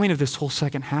the point of this whole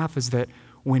second half is that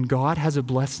when God has a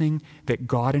blessing that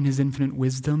God in his infinite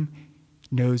wisdom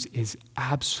knows is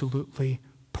absolutely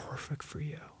perfect for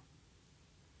you,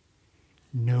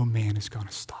 no man is going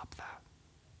to stop that.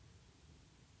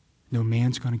 No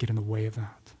man's going to get in the way of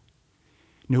that.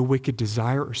 No wicked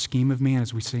desire or scheme of man,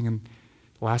 as we sing in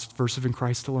the last verse of In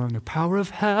Christ Alone, no power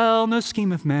of hell, no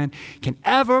scheme of man can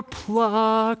ever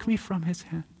pluck me from his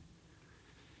hand.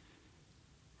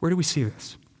 Where do we see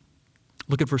this?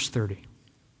 Look at verse 30.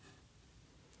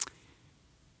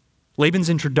 Laban's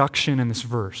introduction in this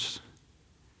verse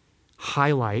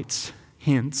highlights,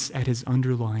 hints at his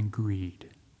underlying greed.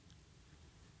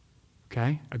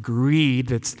 Okay? A greed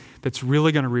that's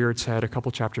really going to rear its head a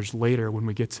couple chapters later when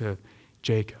we get to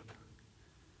Jacob.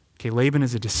 Okay, Laban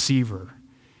is a deceiver.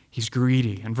 He's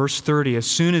greedy. In verse 30, as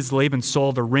soon as Laban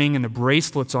saw the ring and the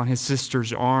bracelets on his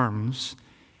sister's arms,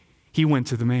 he went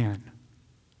to the man.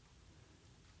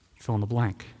 Fill in the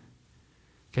blank.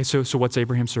 Okay, so what's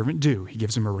Abraham's servant do? He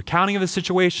gives him a recounting of the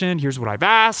situation. Here's what I've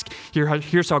asked.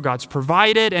 Here's how God's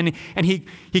provided. And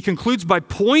he concludes by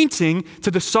pointing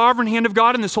to the sovereign hand of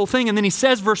God in this whole thing. And then he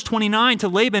says, verse 29 to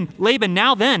Laban,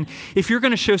 now then, if you're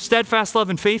going to show steadfast love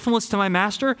and faithfulness to my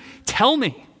master, tell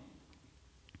me.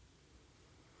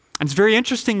 And it's very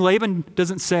interesting, Laban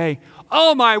doesn't say,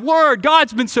 oh my word,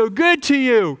 God's been so good to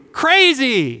you.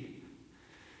 Crazy.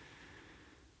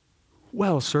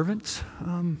 Well, servants,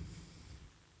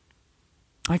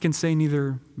 I can say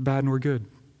neither bad nor good.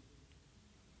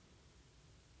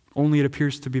 Only it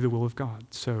appears to be the will of God.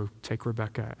 So take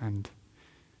Rebekah and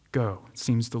go. It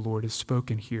seems the Lord has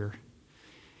spoken here.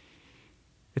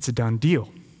 It's a done deal.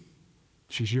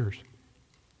 She's yours.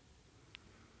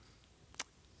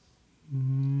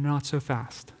 Not so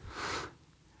fast.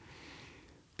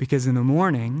 Because in the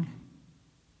morning,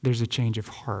 there's a change of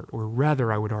heart. Or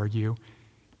rather, I would argue,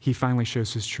 he finally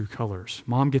shows his true colors.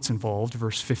 Mom gets involved,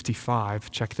 verse 55.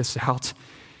 Check this out.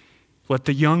 Let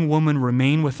the young woman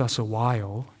remain with us a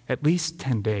while, at least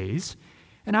 10 days,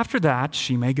 and after that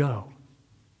she may go.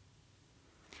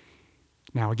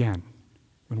 Now again,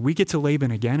 when we get to Laban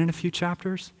again in a few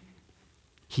chapters,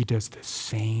 he does the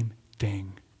same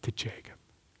thing to Jacob.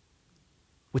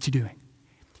 What's he doing?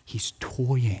 He's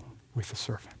toying with the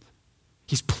servant.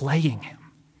 He's playing him.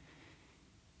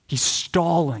 He's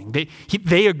stalling.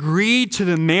 They agreed to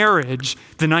the marriage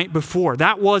the night before.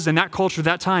 That was, in that culture,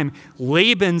 that time,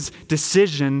 Laban's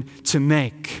decision to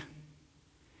make.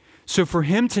 So for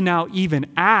him to now even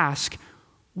ask,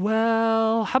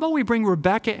 well, how about we bring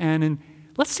Rebekah in and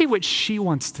let's see what she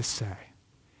wants to say.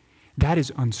 That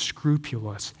is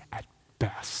unscrupulous at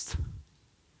best.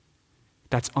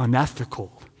 That's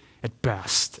unethical at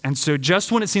best. And so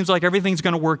just when it seems like everything's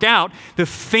going to work out, the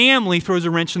family throws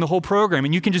a wrench in the whole program.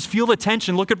 And you can just feel the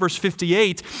tension. Look at verse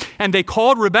 58. And they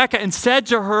called Rebekah and said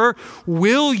to her,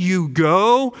 will you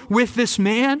go with this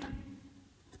man?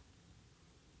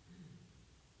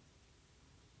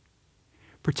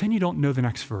 Pretend you don't know the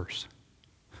next verse.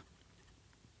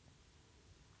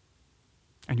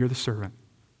 And you're the servant.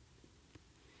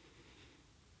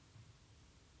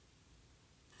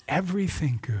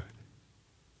 Everything good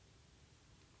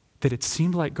that it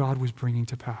seemed like God was bringing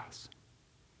to pass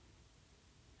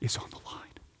is on the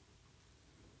line.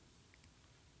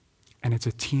 And it's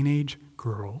a teenage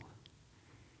girl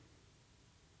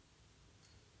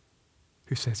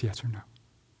who says yes or no.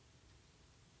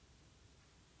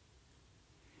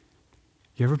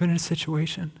 You ever been in a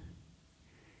situation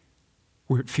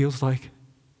where it feels like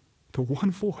the one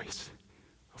voice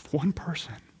of one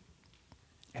person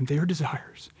and their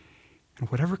desires and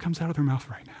whatever comes out of their mouth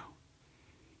right now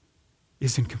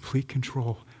is in complete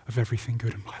control of everything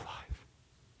good in my life?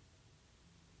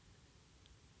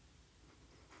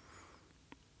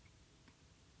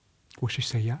 Will she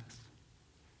say yes?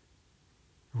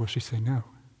 Or will she say no?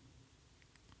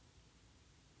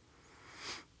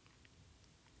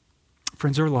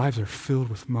 Friends, our lives are filled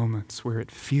with moments where it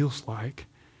feels like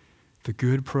the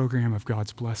good program of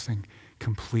God's blessing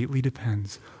completely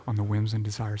depends on the whims and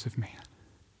desires of man.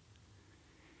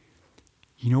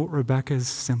 You know what Rebekah's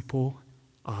simple,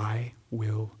 I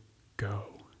will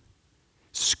go,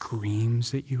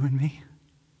 screams at you and me?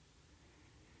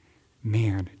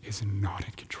 Man is not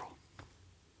in control.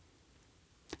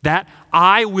 That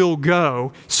I will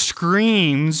go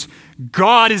screams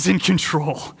God is in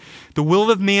control. The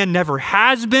will of man never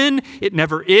has been, it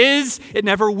never is, it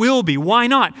never will be. Why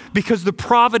not? Because the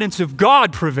providence of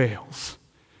God prevails.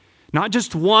 Not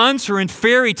just once or in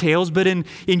fairy tales, but in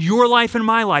your life and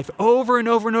my life, over and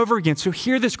over and over again. So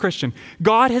hear this, Christian.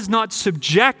 God has not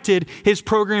subjected his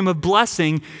program of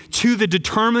blessing to the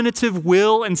determinative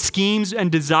will and schemes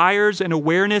and desires and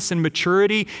awareness and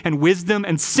maturity and wisdom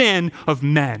and sin of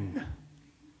men.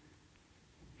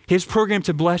 His program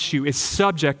to bless you is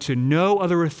subject to no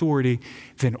other authority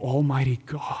than Almighty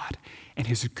God and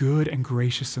his good and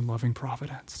gracious and loving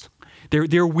providence.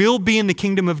 There will be in the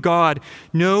kingdom of God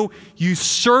no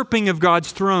usurping of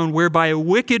God's throne whereby a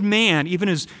wicked man, even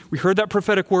as we heard that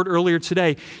prophetic word earlier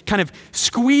today, kind of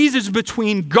squeezes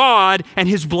between God and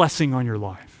his blessing on your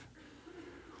life.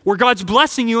 Where God's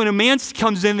blessing you and a man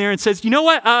comes in there and says, you know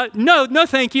what, no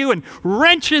thank you, and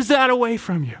wrenches that away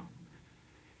from you.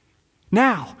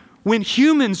 Now, when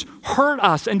humans hurt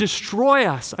us and destroy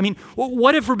us, I mean,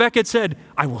 what if Rebecca had said,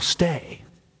 I will stay?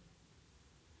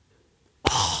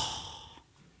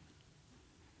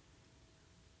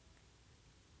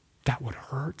 That would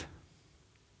hurt.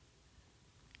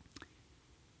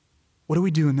 What do we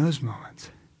do in those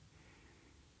moments?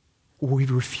 Well, we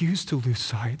refuse to lose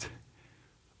sight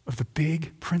of the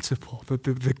big principle,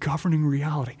 the governing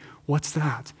reality. What's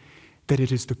that? That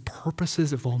it is the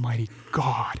purposes of Almighty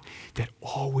God that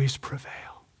always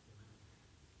prevail.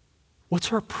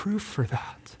 What's our proof for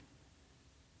that?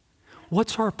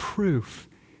 What's our proof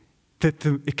that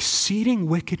the exceeding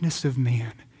wickedness of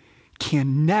man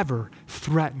can never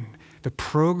threaten the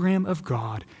program of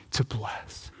God to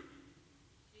bless?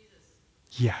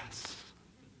 Yes.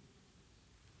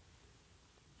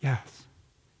 Yes.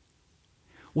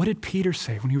 What did Peter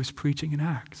say when he was preaching in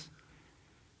Acts?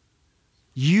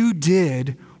 You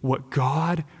did what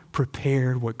God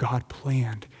prepared, what God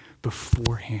planned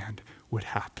beforehand would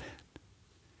happen.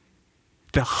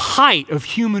 The height of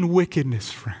human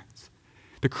wickedness, friends,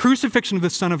 the crucifixion of the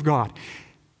Son of God,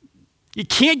 you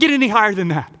can't get any higher than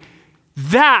that.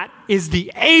 That is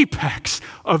the apex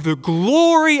of the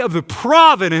glory of the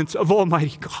providence of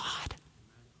Almighty God.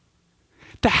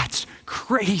 That's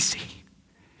crazy.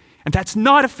 And that's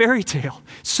not a fairy tale.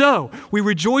 So, we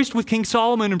rejoiced with King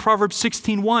Solomon in Proverbs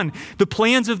 16:1. The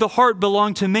plans of the heart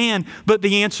belong to man, but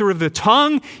the answer of the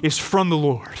tongue is from the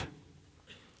Lord.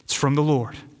 It's from the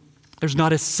Lord. There's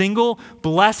not a single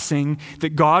blessing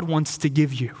that God wants to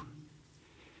give you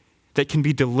that can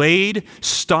be delayed,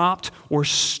 stopped, or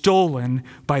stolen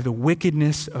by the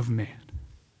wickedness of man.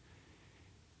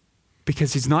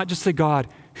 Because he's not just a God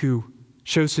who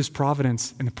shows his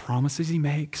providence in the promises he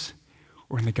makes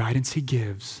or in the guidance he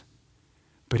gives,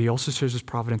 but he also shows his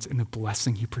providence in the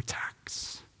blessing he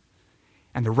protects.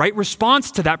 And the right response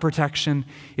to that protection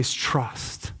is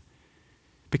trust.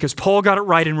 Because Paul got it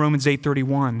right in Romans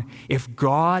 8:31. If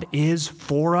God is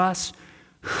for us,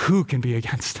 who can be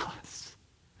against us?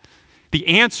 The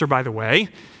answer, by the way,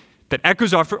 that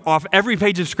echoes off every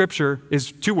page of Scripture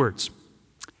is two words.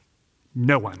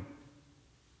 No one.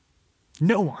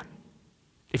 No one.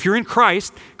 If you're in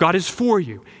Christ, God is for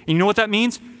you. And you know what that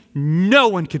means? No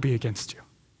one could be against you.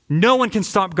 No one can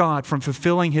stop God from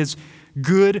fulfilling his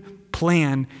good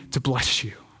plan to bless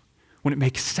you when it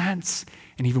makes sense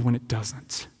and even when it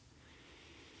doesn't.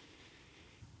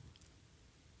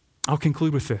 I'll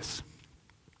conclude with this.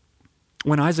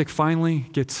 When Isaac finally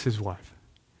gets his wife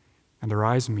and their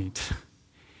eyes meet,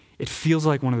 it feels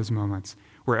like one of those moments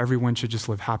where everyone should just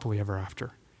live happily ever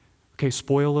after. Okay,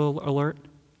 spoiler alert,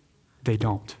 they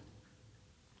don't.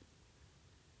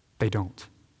 They don't.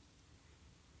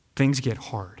 Things get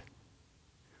hard.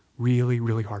 Really,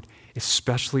 really hard,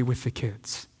 especially with the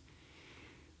kids.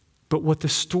 But what the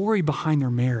story behind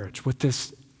their marriage, what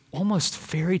this almost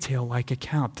fairy tale-like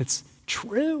account that's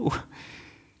true,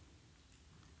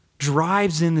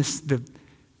 drives in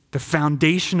the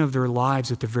foundation of their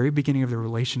lives at the very beginning of their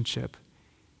relationship,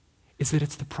 is that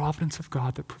it's the providence of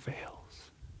God that prevails.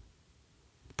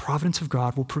 The providence of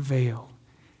God will prevail.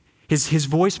 His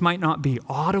voice might not be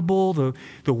audible.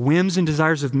 The whims and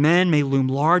desires of men may loom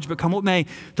large, but come what may,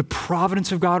 the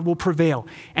providence of God will prevail.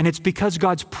 And it's because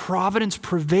God's providence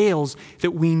prevails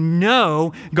that we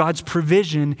know God's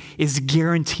provision is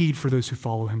guaranteed for those who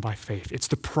follow him by faith. It's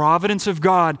the providence of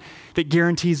God that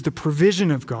guarantees the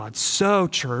provision of God. So,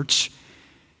 church,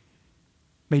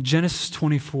 may Genesis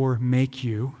 24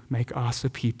 make us a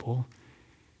people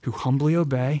who humbly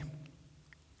obey,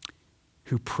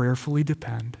 who prayerfully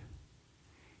depend,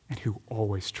 and who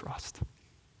always trust.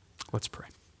 Let's pray.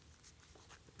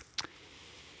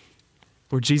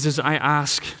 Lord Jesus, I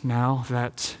ask now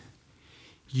that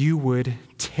you would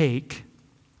take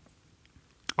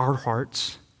our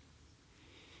hearts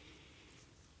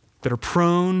that are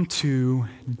prone to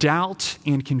doubt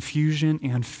and confusion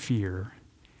and fear,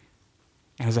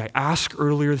 And as I asked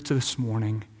earlier to this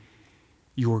morning,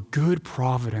 your good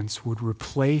providence would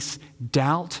replace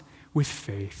doubt with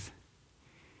faith,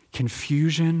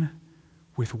 confusion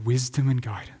with wisdom and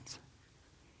guidance,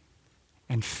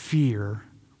 and fear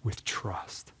with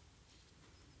trust.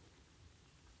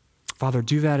 Father,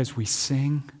 do that as we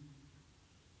sing,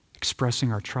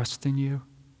 expressing our trust in you.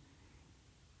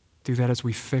 Do that as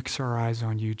we fix our eyes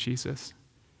on you, Jesus,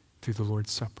 through the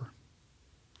Lord's Supper.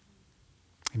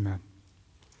 Amen.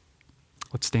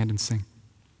 Let's stand and sing.